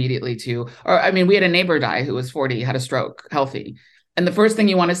goes immediately to, or I mean, we had a neighbor die who was 40, had a stroke, healthy. And the first thing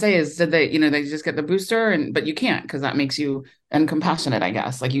you want to say is, did they, they just get the booster? But you can't, because that makes you uncompassionate, I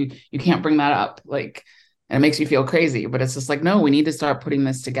guess. Like you can't bring that up. Like, and it makes you feel crazy, but it's just like, no, we need to start putting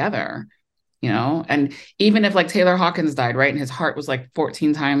this together, And even if like Taylor Hawkins died, right? And his heart was like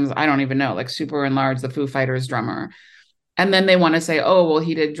 14 times, I don't even know, like super enlarged, the Foo Fighters drummer. And then they want to say, oh, well,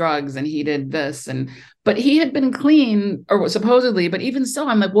 he did drugs and he did this. But he had been clean, or supposedly, but even still,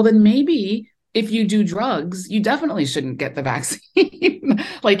 I'm like, well, then maybe if you do drugs, you definitely shouldn't get the vaccine.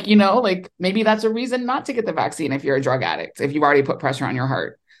 like maybe that's a reason not to get the vaccine if you're a drug addict, if you've already put pressure on your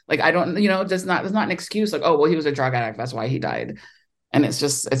heart. Like, I don't, there's not an excuse like, oh, well, he was a drug addict, that's why he died. And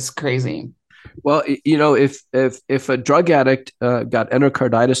it's crazy. Well, if a drug addict got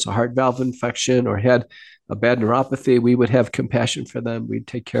endocarditis, a heart valve infection, or had a bad neuropathy, we would have compassion for them. We'd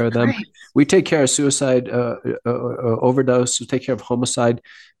take care of them. Right. We take care of suicide, overdose. We take care of homicide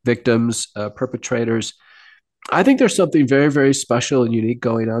victims, perpetrators. I think there's something very, very special and unique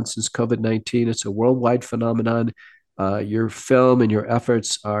going on since COVID-19. It's a worldwide phenomenon. Your film and your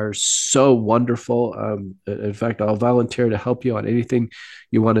efforts are so wonderful. In fact, I'll volunteer to help you on anything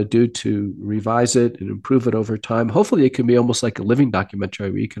you want to do to revise it and improve it over time. Hopefully, it can be almost like a living documentary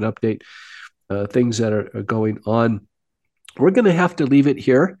where you can update things that are going on. We're going to have to leave it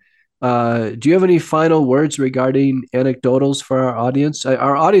here. Do you have any final words regarding Anecdotals for our audience?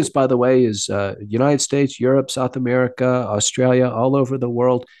 Our audience, by the way, is United States, Europe, South America, Australia, all over the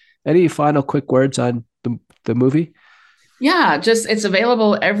world. Any final quick words on the movie? Yeah, it's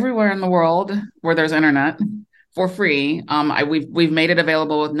available everywhere in the world where there's internet for free. We've made it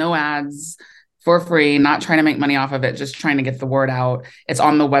available with no ads, for free, not trying to make money off of it, just trying to get the word out. It's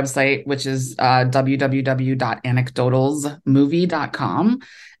on the website, which is www.anecdotalsmovie.com.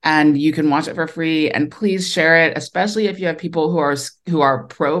 And you can watch it for free. And please share it, especially if you have people who are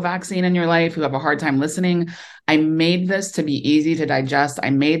pro-vaccine in your life, who have a hard time listening. I made this to be easy to digest. I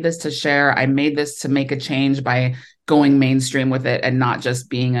made this to share. I made this to make a change by going mainstream with it and not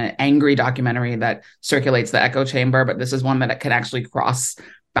just being an angry documentary that circulates the echo chamber, but this is one that can actually cross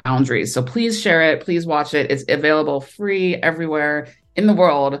boundaries. So please share it. Please watch it. It's available free everywhere in the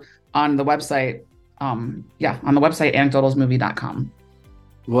world on the website. On the website, anecdotalsmovie.com.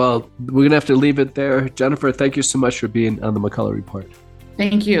 Well, we're going to have to leave it there. Jennifer, thank you so much for being on the McCullough Report.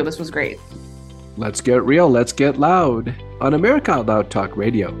 Thank you. This was great. Let's get real. Let's get loud on America Out Loud Talk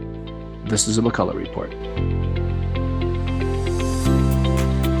Radio. This is a McCullough Report.